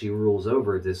deck. She rules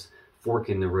over this fork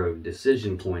in the road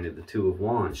decision point of the Two of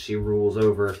Wands. She rules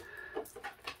over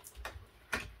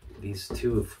these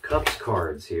Two of Cups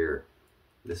cards here.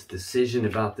 This decision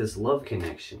about this love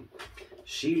connection.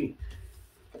 She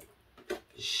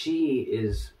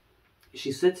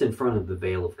sits in front of the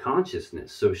veil of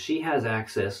consciousness, so she has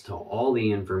access to all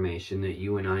the information that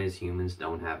you and I as humans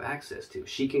don't have access to.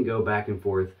 She can go back and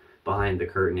forth behind the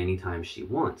curtain anytime she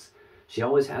wants. She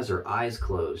always has her eyes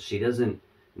closed. She doesn't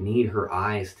need her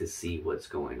eyes to see what's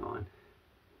going on.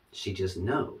 She just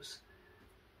knows.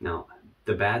 Now,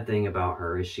 the bad thing about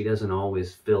her is she doesn't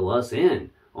always fill us in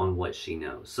on what she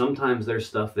knows. Sometimes there's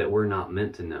stuff that we're not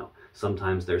meant to know.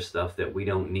 Sometimes there's stuff that we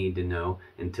don't need to know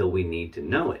until we need to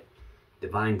know it.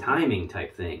 Divine timing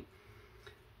type thing.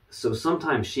 So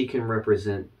sometimes she can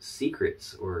represent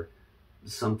secrets or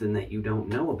something that you don't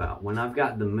know about. When I've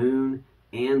got the Moon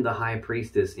and the High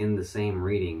Priestess in the same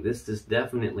reading, this is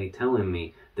definitely telling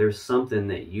me there's something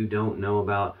that you don't know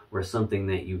about, or something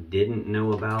that you didn't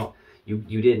know about.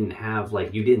 You didn't have,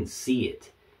 like, you didn't see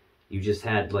it. You just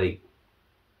had, like,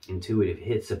 intuitive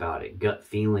hits about it, gut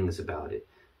feelings about it,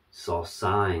 saw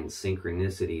signs,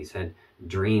 synchronicities, had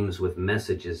dreams with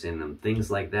messages in them, things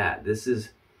like that. This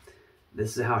is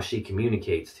how she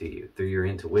communicates to you, through your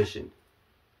intuition.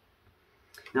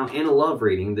 Now, in a love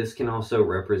reading, this can also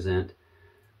represent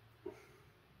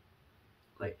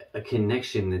like a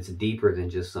connection that's deeper than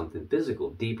just something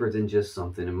physical, deeper than just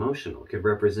something emotional. It could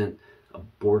represent a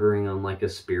bordering on like a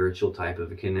spiritual type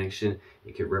of a connection.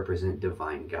 It could represent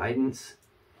divine guidance.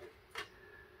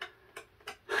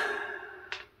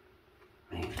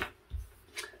 Man.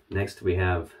 Next we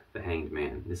have the Hanged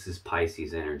Man. This is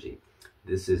Pisces energy.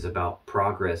 This is about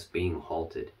progress being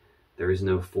halted. There is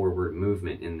no forward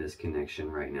movement in this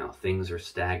connection right now. Things are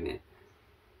stagnant.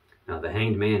 Now the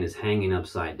Hanged Man is hanging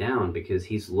upside down because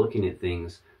he's looking at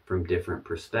things from different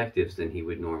perspectives than he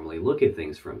would normally look at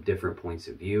things from. Different points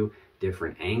of view,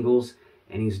 different angles.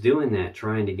 And he's doing that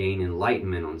trying to gain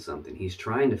enlightenment on something. He's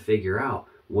trying to figure out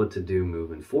what to do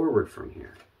moving forward from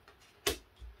here.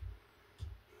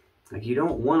 Like, you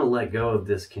don't want to let go of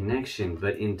this connection,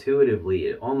 but intuitively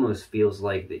it almost feels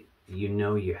like that you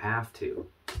know you have to.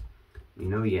 You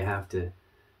know you have to.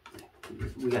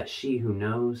 We got she who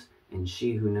knows and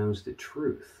she who knows the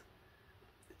truth.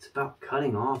 It's about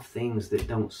cutting off things that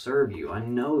don't serve you. I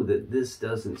know that this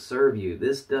doesn't serve you.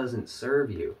 This doesn't serve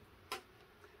you.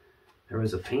 There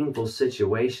was a painful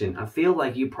situation. I feel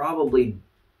like you probably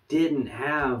didn't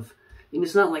have, and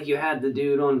it's not like you had the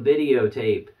dude on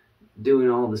videotape doing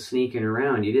all the sneaking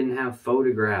around. You didn't have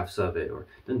photographs of it, or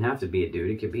it doesn't have to be a dude,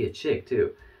 it could be a chick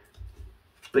too.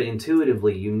 But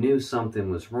intuitively you knew something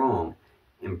was wrong,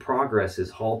 and progress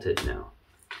is halted now.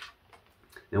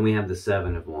 Then we have the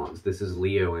Seven of Wands. This is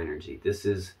Leo energy.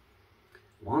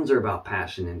 Wands are about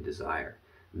passion and desire.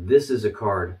 This is a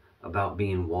card about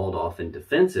being walled off and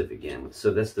defensive again.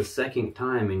 So that's the second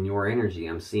time in your energy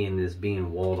I'm seeing this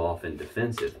being walled off and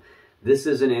defensive. This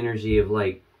is an energy of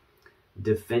like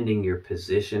defending your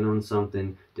position on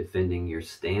something, defending your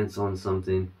stance on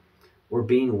something, or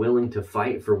being willing to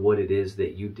fight for what it is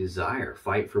that you desire,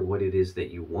 fight for what it is that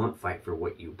you want, fight for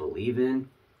what you believe in.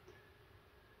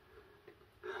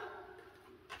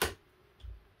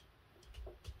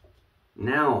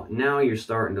 Now you're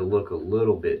starting to look a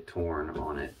little bit torn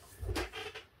on it.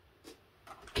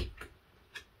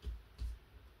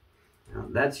 Now,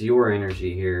 that's your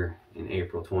energy here in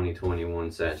April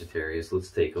 2021, Sagittarius. Let's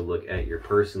take a look at your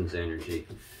person's energy,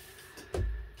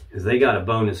 because they got a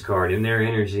bonus card in their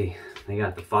energy. They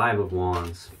got the Five of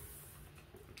Wands,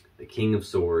 the King of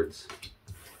Swords,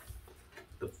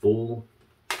 the Fool,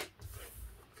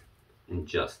 and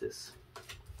Justice.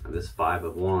 Now, this Five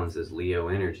of Wands is Leo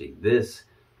energy. This,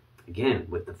 again,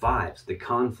 with the fives, the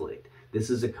conflict. This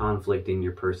is a conflict in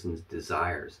your person's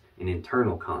desires, an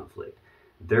internal conflict.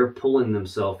 They're pulling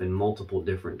themselves in multiple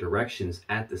different directions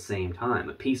at the same time.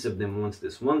 A piece of them wants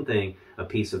this one thing, a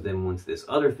piece of them wants this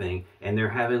other thing, and they're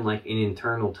having like an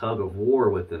internal tug of war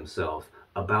with themselves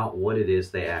about what it is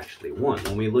they actually want.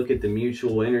 When we look at the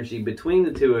mutual energy between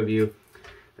the two of you,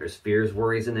 there's fears,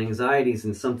 worries, and anxieties,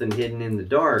 and something hidden in the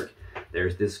dark.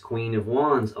 There's this Queen of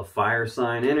Wands, a fire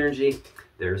sign energy.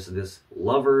 There's this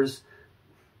Lovers,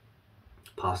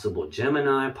 possible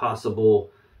Gemini,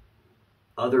 possible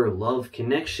other love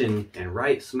connection, and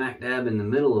right smack dab in the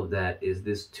middle of that is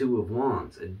this Two of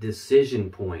Wands, a decision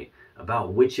point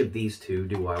about which of these two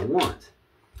do I want.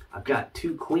 I've got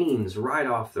 2 queens right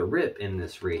off the rip in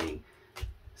this reading.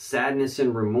 Sadness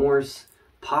and remorse,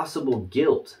 possible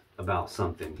guilt about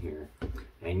something here.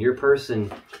 And your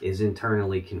person is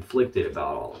internally conflicted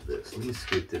about all of this. Let me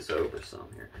scoot this over some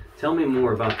here. Tell me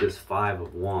more about this 5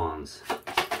 of Wands.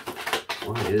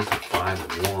 What is the 5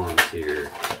 of Wands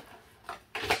here?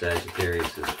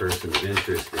 Sagittarius' person of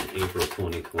interest in April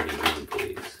 2021,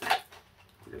 please.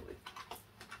 Really.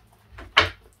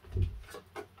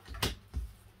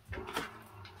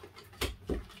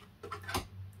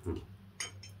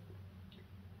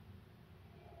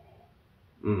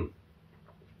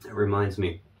 That reminds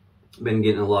me, I've been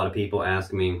getting a lot of people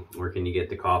asking me, where can you get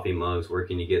the coffee mugs? Where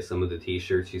can you get some of the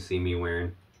t-shirts you see me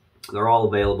wearing? They're all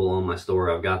available on my store.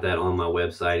 I've got that on my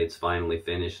website. It's finally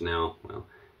finished now. Well,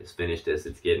 it's finished as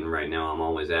it's getting right now. I'm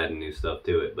always adding new stuff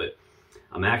to it, but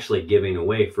I'm actually giving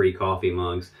away free coffee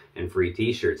mugs and free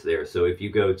t-shirts there. So if you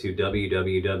go to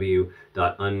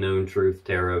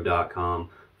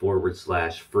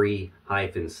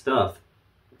www.unknown-truth-tarot.com/free-stuff,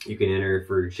 you can enter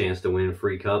for your chance to win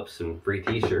free cups and free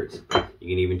t-shirts. You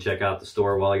can even check out the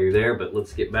store while you're there, but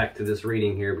let's get back to this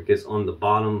reading here, because on the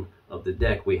bottom of the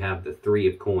deck we have the 3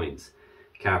 of coins,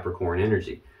 Capricorn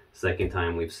energy. Second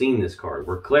time we've seen this card.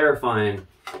 We're clarifying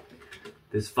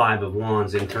this 5 of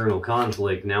Wands, internal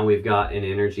conflict. Now we've got an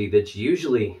energy that's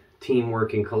usually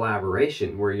teamwork and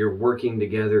collaboration, where you're working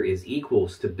together as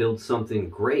equals to build something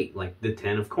great, like the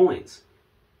 10 of coins.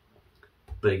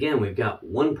 But again, we've got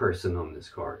one person on this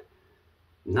card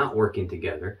not working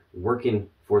together, working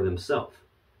for themselves.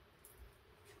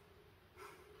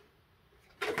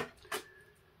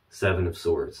 7 of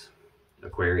Swords,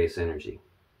 Aquarius energy.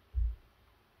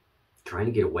 Trying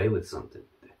to get away with something.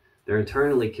 They're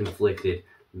internally conflicted.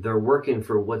 They're working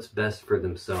for what's best for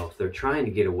themselves. They're trying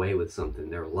to get away with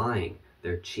something. They're lying.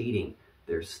 They're cheating.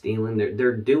 They're stealing.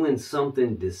 They're doing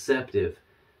something deceptive,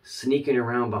 sneaking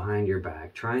around behind your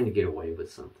back, trying to get away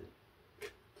with something.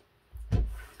 To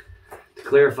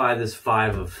clarify this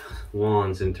 5 of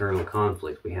Wands internal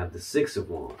conflict, we have the 6 of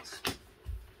Wands,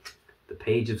 the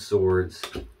Page of Swords,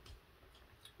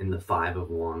 and the 5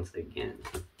 of Wands again.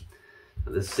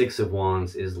 Now, the 6 of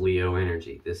Wands is Leo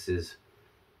energy. This is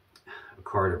a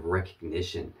card of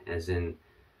recognition, as in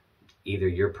either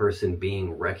your person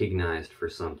being recognized for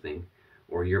something,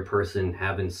 or your person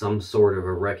having some sort of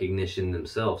a recognition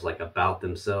themselves, like about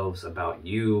themselves, about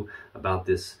you, about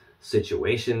this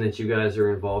situation that you guys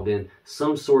are involved in.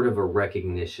 Some sort of a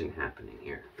recognition happening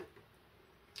here.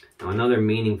 Now, another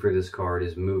meaning for this card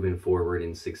is moving forward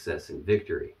in success and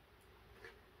victory.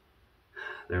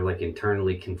 They're like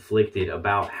internally conflicted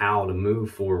about how to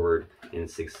move forward in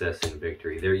success and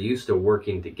victory. They're used to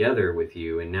working together with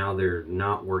you, and now they're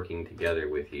not working together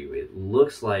with you. It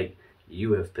looks like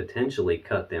you have potentially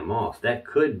cut them off. That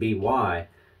could be why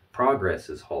progress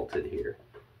is halted here.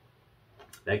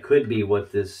 That could be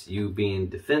what this you being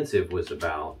defensive was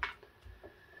about.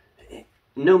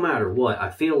 No matter what, I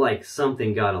feel like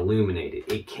something got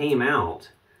illuminated. It came out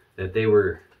that they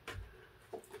were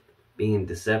being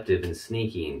deceptive and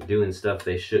sneaky and doing stuff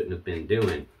they shouldn't have been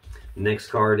doing. Next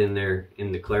card in there,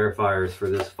 in the clarifiers for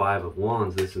this 5 of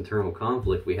Wands, this internal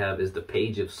conflict we have, is the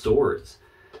Page of Swords.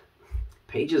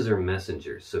 Pages are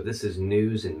messengers, so this is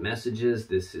news and messages.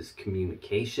 This is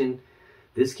communication.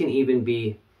 This can even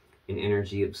be an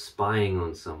energy of spying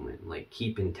on someone, like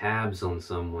keeping tabs on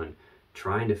someone,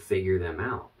 trying to figure them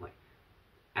out, like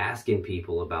asking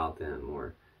people about them,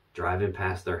 or driving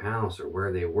past their house or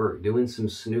where they work, doing some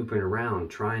snooping around,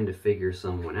 trying to figure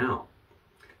someone out.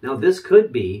 Now, this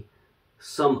could be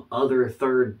some other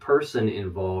third person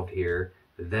involved here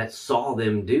that saw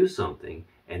them do something,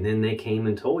 and then they came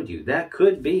and told you. That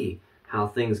could be how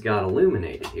things got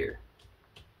illuminated here.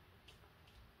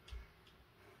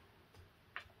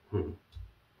 Man.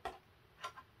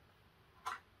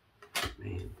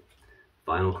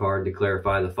 Final card to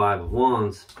clarify the 5 of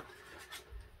Wands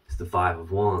is the 5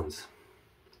 of Wands.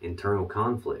 Internal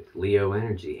conflict, Leo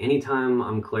energy. Anytime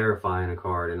I'm clarifying a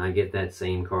card and I get that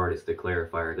same card as the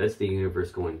clarifier, that's the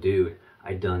universe going, dude,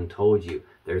 I done told you.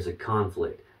 There's a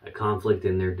conflict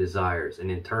in their desires, an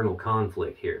internal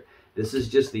conflict here. This is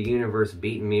just the universe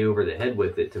beating me over the head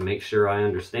with it to make sure I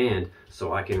understand,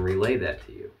 so I can relay that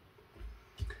to you.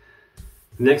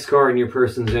 Next card in your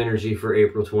person's energy for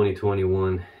April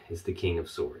 2021 is the King of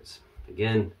Swords.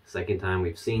 Again, second time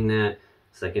we've seen that.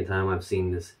 Second time I've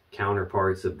seen this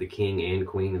counterparts of the King and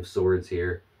Queen of Swords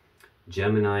here.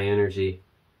 Gemini energy.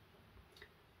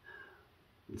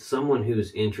 Someone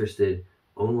who's interested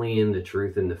only in the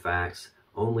truth and the facts,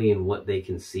 only in what they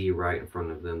can see right in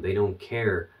front of them. They don't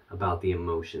care about the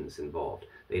emotions involved.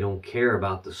 They don't care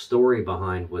about the story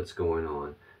behind what's going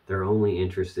on. They're only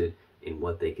interested in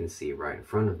what they can see right in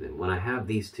front of them. When I have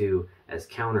these two as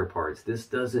counterparts, this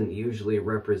doesn't usually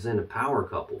represent a power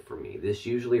couple for me. This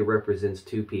usually represents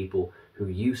two people who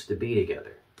used to be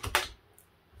together.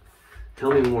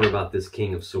 Tell me more about this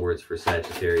King of Swords for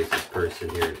Sagittarius' person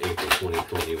here in April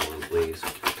 2021, please.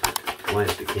 Why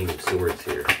is the King of Swords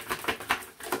here?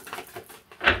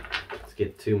 Let's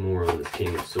get two more on this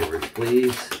King of Swords,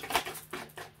 please.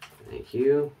 Thank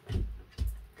you.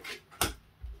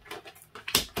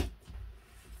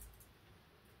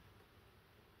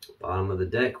 Bottom of the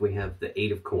deck, we have the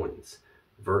Eight of Coins,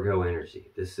 Virgo energy.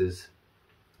 This is,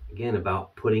 again,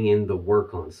 about putting in the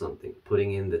work on something,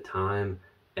 putting in the time,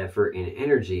 effort, and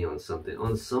energy on something,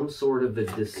 on some sort of a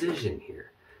decision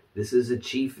here. This is a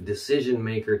chief decision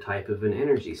maker type of an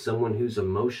energy, someone who's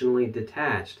emotionally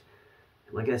detached.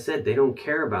 Like I said, they don't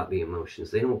care about the emotions.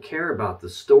 They don't care about the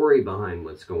story behind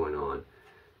what's going on.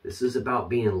 This is about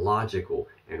being logical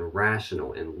and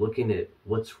rational and looking at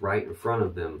what's right in front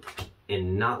of them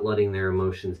and not letting their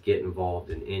emotions get involved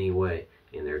in any way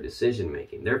in their decision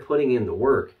making. They're putting in the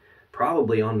work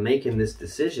probably on making this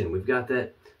decision. We've got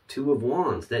that Two of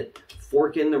Wands, that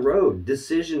fork in the road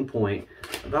decision point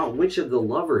about which of the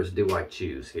lovers do I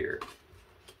choose here.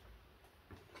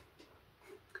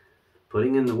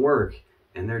 Putting in the work,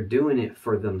 and they're doing it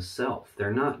for themselves.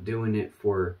 They're not doing it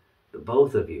for the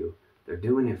both of you. They're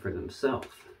doing it for themselves.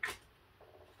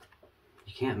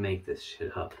 You can't make this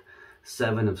shit up.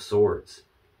 Seven of Swords.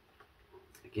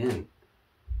 Again,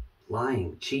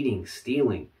 lying, cheating,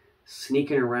 stealing,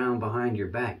 sneaking around behind your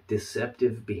back,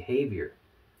 deceptive behavior.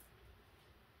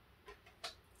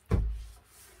 To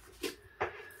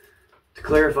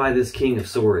clarify this King of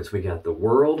Swords, we got the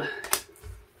World,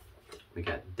 we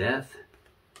got Death,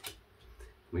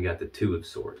 we got the Two of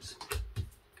Swords.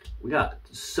 We got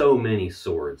so many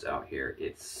swords out here.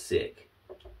 It's sick.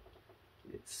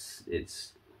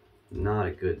 It's not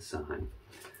a good sign.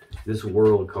 This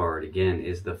World card, again,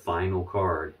 is the final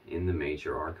card in the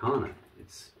major arcana.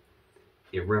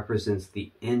 It represents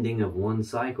the ending of one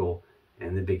cycle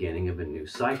and the beginning of a new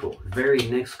cycle. The very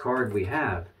next card we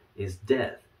have is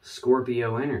Death,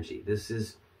 Scorpio energy. This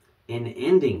is an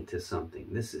ending to something.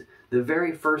 This is the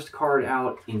very first card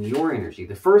out in your energy.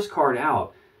 The first card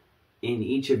out in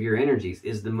each of your energies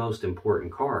is the most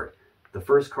important card. The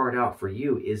first card out for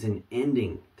you is an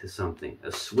ending to something,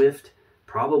 a swift,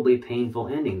 probably painful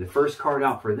ending. The first card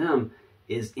out for them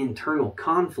is internal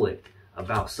conflict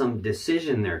about some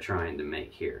decision they're trying to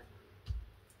make here.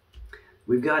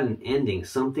 We've got an ending,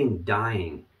 something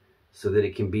dying so that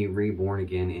it can be reborn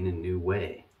again in a new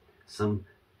way. Some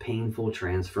painful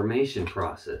transformation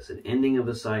process, an ending of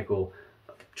a cycle,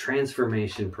 a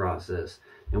transformation process.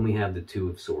 And we have the Two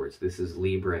of Swords. This is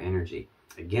Libra energy.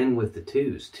 Again with the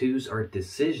twos. Twos are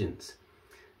decisions.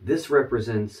 This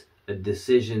represents a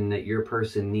decision that your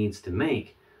person needs to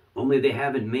make, only they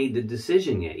haven't made the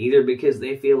decision yet, either because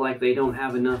they feel like they don't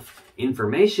have enough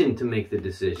information to make the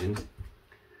decision,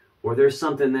 or there's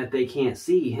something that they can't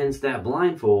see, hence that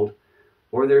blindfold,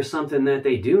 or there's something that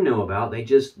they do know about, they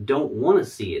just don't want to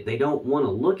see it, they don't want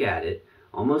to look at it,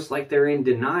 almost like they're in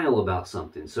denial about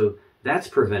something. So that's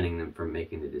preventing them from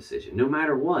making the decision. No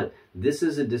matter what, this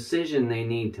is a decision they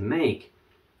need to make,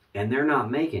 and they're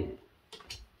not making it.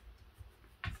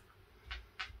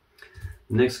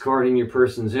 Next card in your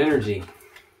person's energy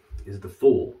is the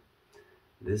Fool.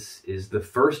 This is the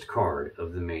first card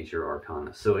of the major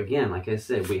arcana. So again, like I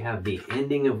said, we have the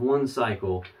ending of one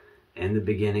cycle and the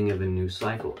beginning of a new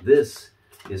cycle. This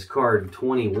is card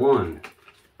 21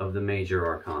 of the major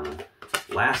arcana.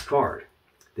 Last card.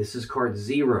 This is card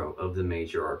 0 of the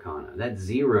major arcana. That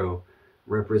 0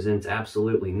 represents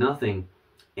absolutely nothing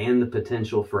and the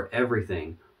potential for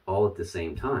everything all at the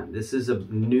same time. This is a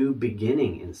new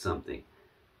beginning in something.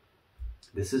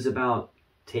 This is about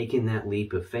taking that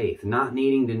leap of faith, not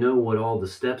needing to know what all the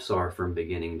steps are from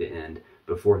beginning to end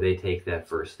before they take that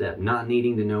first step, not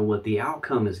needing to know what the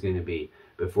outcome is going to be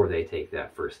before they take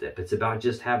that first step. It's about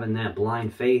just having that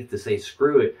blind faith to say,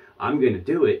 screw it, I'm going to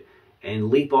do it, and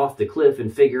leap off the cliff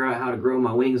and figure out how to grow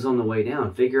my wings on the way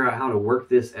down, figure out how to work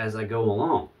this as I go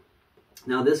along.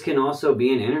 Now, this can also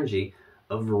be an energy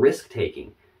of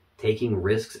risk-taking, taking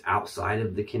risks outside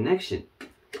of the connection.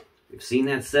 We've seen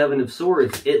that Seven of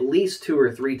Swords at least 2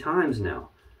 or 3 times now.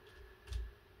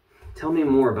 Tell me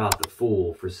more about the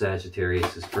Fool for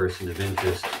Sagittarius' person of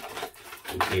interest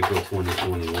in April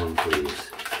 2021,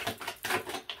 please.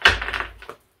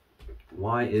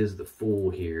 Why is the Fool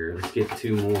here? Let's get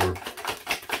 2 more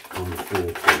on the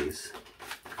Fool, please.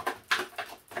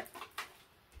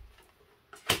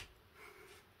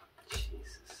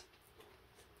 Jesus.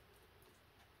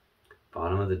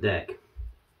 Bottom of the deck.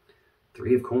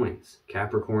 Three of Coins,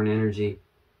 Capricorn energy.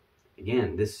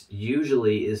 Again, this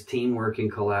usually is teamwork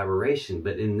and collaboration,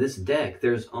 but in this deck,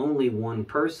 there's only one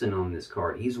person on this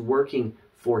card. He's working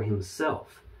for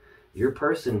himself. Your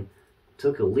person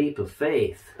took a leap of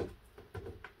faith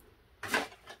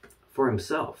for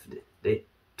himself. They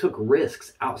took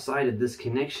risks outside of this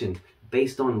connection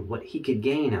based on what he could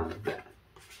gain out of that.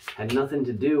 Had nothing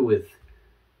to do with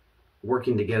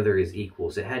working together as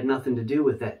equals. It had nothing to do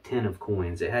with that 10 of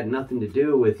Coins. It had nothing to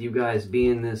do with you guys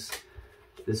being this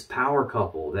power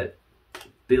couple that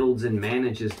builds and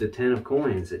manages the 10 of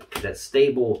Coins, that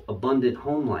stable, abundant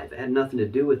home life. It had nothing to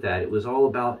do with that. It was all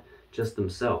about just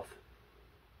themselves.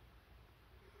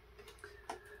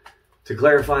 To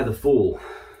clarify the Fool,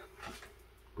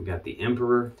 we got the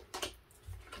Emperor,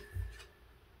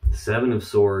 the Seven of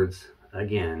Swords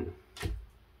again,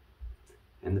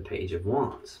 and the Page of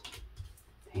Wands.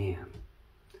 Damn.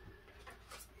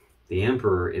 The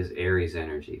Emperor is Aries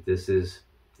energy. This is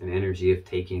an energy of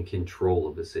taking control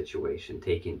of a situation,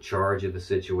 taking charge of a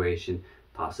situation,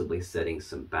 possibly setting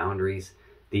some boundaries.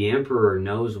 The Emperor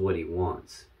knows what he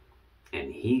wants,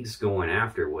 and he's going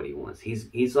after what he wants.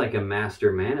 He's like a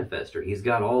master manifester. He's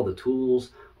got all the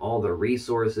tools, all the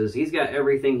resources. He's got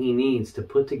everything he needs to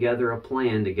put together a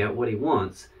plan to get what he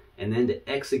wants, and then to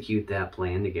execute that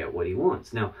plan to get what he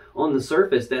wants. Now, on the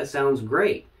surface, that sounds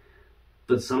great.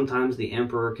 But sometimes the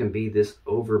Emperor can be this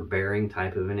overbearing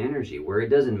type of an energy where it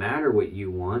doesn't matter what you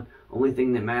want. Only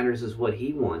thing that matters is what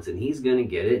he wants, and he's going to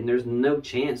get it, and there's no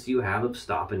chance you have of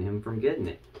stopping him from getting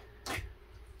it.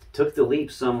 Took the leap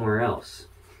somewhere else.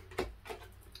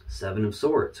 Seven of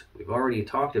Swords. We've already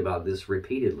talked about this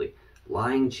repeatedly.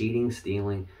 Lying, cheating,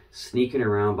 stealing, sneaking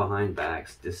around behind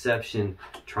backs, deception,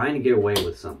 trying to get away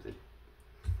with something.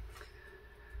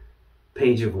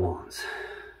 Page of Wands.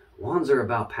 Wands are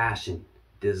about passion,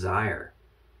 desire.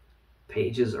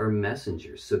 Pages are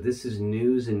messengers. So this is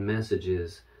news and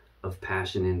messages of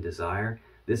passion and desire.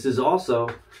 This is also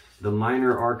the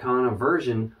minor arcana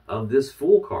version of this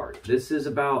Fool card. This is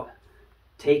about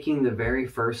taking the very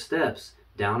first steps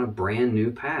down a brand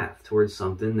new path towards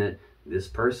something that this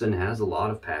person has a lot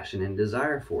of passion and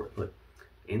desire for. Look,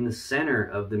 in the center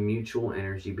of the mutual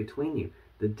energy between you,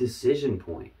 the decision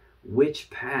point.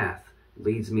 Which path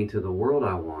leads me to the world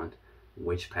I want?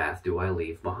 Which path do I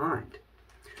leave behind?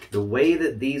 The way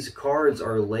that these cards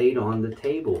are laid on the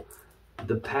table,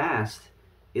 the past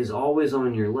is always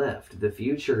on your left. The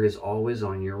future is always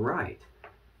on your right.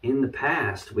 In the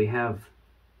past, we have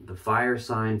the fire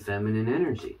sign feminine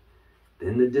energy,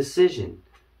 then the decision,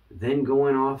 then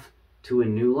going off to a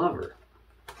new lover.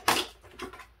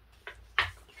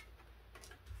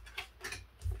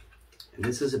 And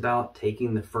this is about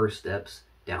taking the first steps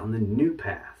down the new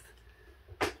path.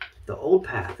 The old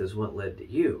path is what led to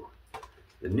you.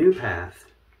 The new path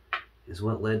is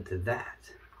what led to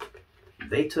that.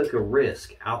 They took a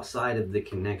risk outside of the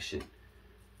connection,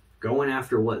 going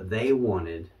after what they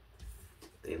wanted.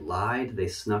 They lied, they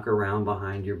snuck around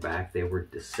behind your back, they were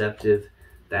deceptive.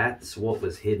 That's what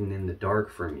was hidden in the dark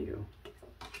from you.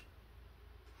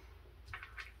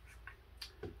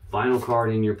 Final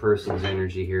card in your person's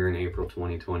energy here in April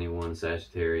 2021,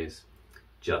 Sagittarius,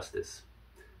 Justice.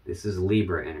 This is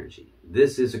Libra energy.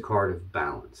 This is a card of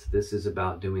balance. This is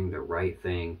about doing the right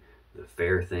thing, the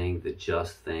fair thing, the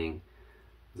just thing.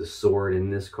 The sword in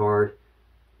this card,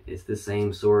 it's the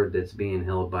same sword that's being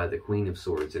held by the Queen of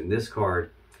Swords. In this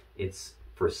card, it's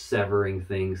for severing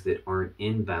things that aren't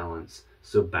in balance,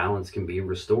 so balance can be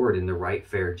restored and the right,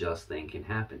 fair, just thing can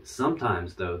happen.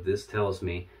 Sometimes, though, this tells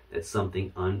me that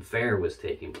something unfair was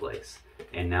taking place,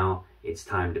 and now it's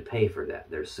time to pay for that.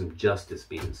 There's some justice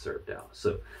being served out.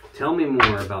 So tell me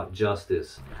more about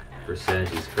justice for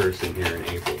Sagittarius person here in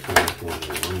April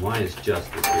 2021. Why is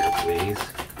justice here, please?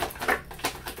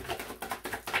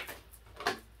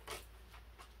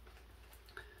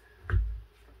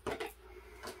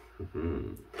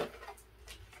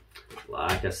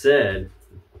 Like I said,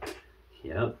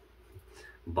 yep,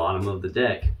 bottom of the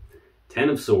deck, 10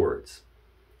 of Swords,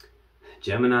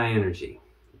 Gemini energy.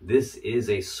 This is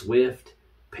a swift,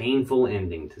 painful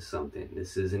ending to something.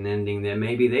 This is an ending that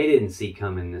maybe they didn't see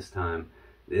coming this time.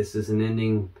 This is an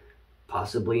ending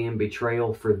possibly in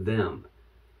betrayal for them.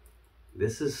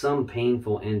 This is some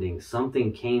painful ending.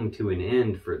 Something came to an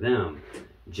end for them.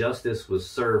 Justice was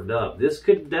served up. This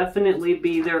could definitely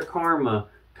be their karma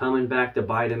coming back to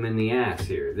bite them in the ass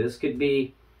here. This could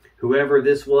be whoever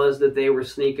this was that they were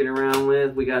sneaking around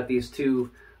with. We got these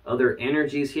two other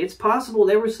energies here. It's possible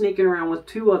they were sneaking around with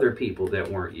two other people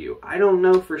that weren't you. I don't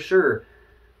know for sure.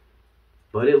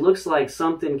 But it looks like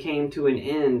something came to an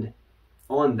end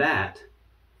on that.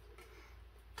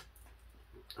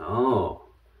 Oh,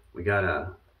 we got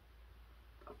a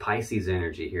Pisces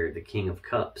energy here, the King of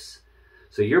Cups.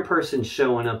 So your person's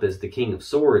showing up as the King of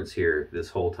Swords here this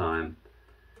whole time.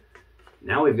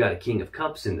 Now we've got a King of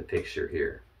Cups in the picture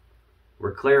here.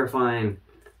 We're clarifying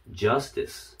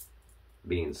justice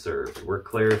being served. We're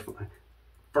clarifying.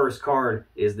 First card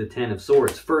is the Ten of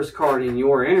Swords. First card in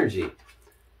your energy,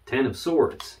 Ten of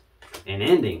Swords. An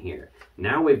ending here.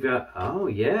 Now we've got, oh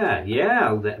yeah,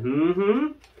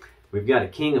 we've got a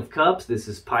King of Cups. This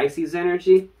is Pisces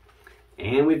energy.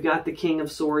 And we've got the King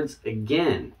of Swords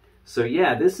again. So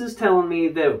yeah, this is telling me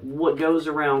that what goes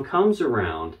around comes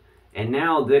around. And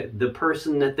now the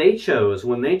person that they chose,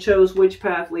 when they chose which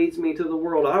path leads me to the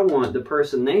world I want, the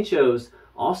person they chose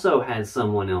also had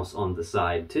someone else on the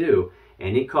side too.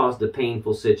 And it caused a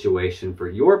painful situation for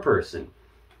your person.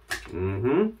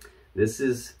 This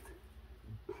is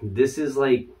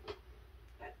like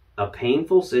a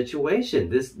painful situation.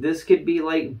 This could be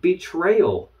like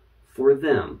betrayal for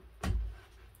them.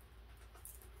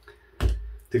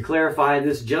 To clarify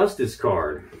this Justice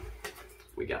card,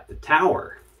 we got the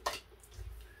Tower,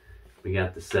 we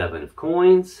got the Seven of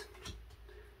Coins,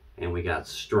 and we got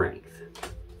Strength.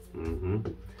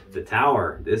 The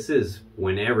Tower, this is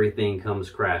when everything comes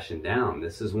crashing down.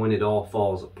 This is when it all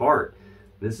falls apart.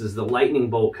 This is the lightning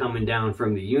bolt coming down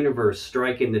from the universe,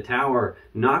 striking the Tower,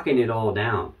 knocking it all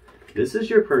down. This is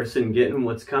your person getting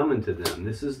what's coming to them.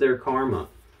 This is their karma.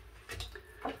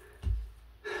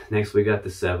 Next, we got the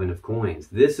Seven of Coins.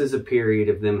 This is a period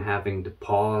of them having to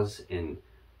pause and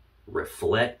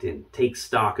reflect and take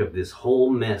stock of this whole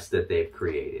mess that they've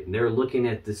created. And they're looking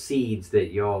at the seeds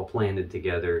that y'all planted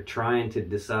together, trying to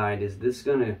decide, is this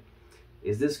gonna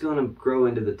grow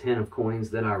into the Ten of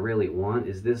Coins that I really want?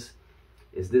 Is this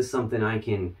something I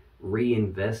can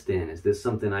reinvest in? Is this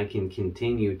something I can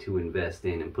continue to invest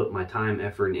in and put my time,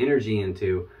 effort, and energy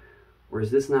into? Or is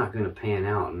this not going to pan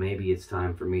out and maybe it's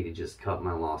time for me to just cut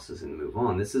my losses and move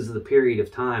on? This is the period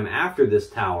of time after this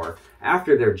Tower,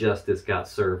 after their justice got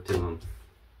served to them,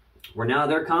 where now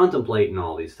they're contemplating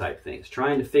all these type things,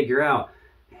 trying to figure out,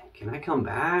 can I come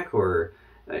back or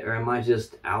am I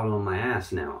just out on my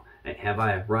ass now? Have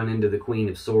I run into the Queen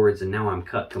of Swords and now I'm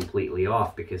cut completely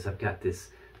off because I've got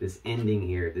this ending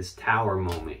here, this Tower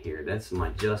moment here. That's my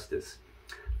justice.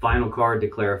 Final card to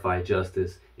clarify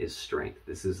justice is Strength.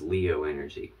 This is Leo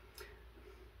energy.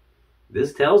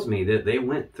 This tells me that they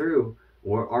went through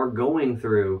or are going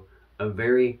through a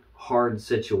very hard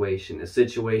situation, a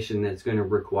situation that's going to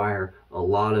require a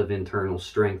lot of internal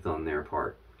strength on their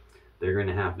part. They're going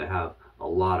to have a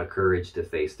lot of courage to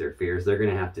face their fears. They're going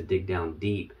to have to dig down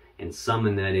deep and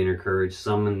summon that inner courage,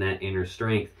 summon that inner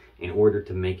strength in order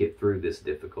to make it through this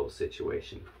difficult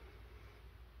situation.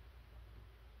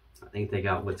 I think they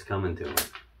got what's coming to them.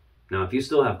 Now, if you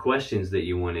still have questions that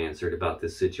you want answered about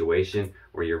this situation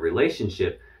or your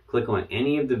relationship, click on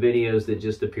any of the videos that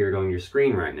just appeared on your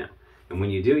screen right now. And when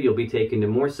you do, you'll be taken to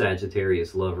more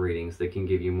Sagittarius love readings that can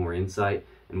give you more insight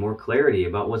and more clarity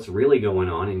about what's really going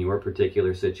on in your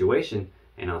particular situation.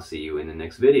 And I'll see you in the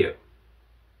next video.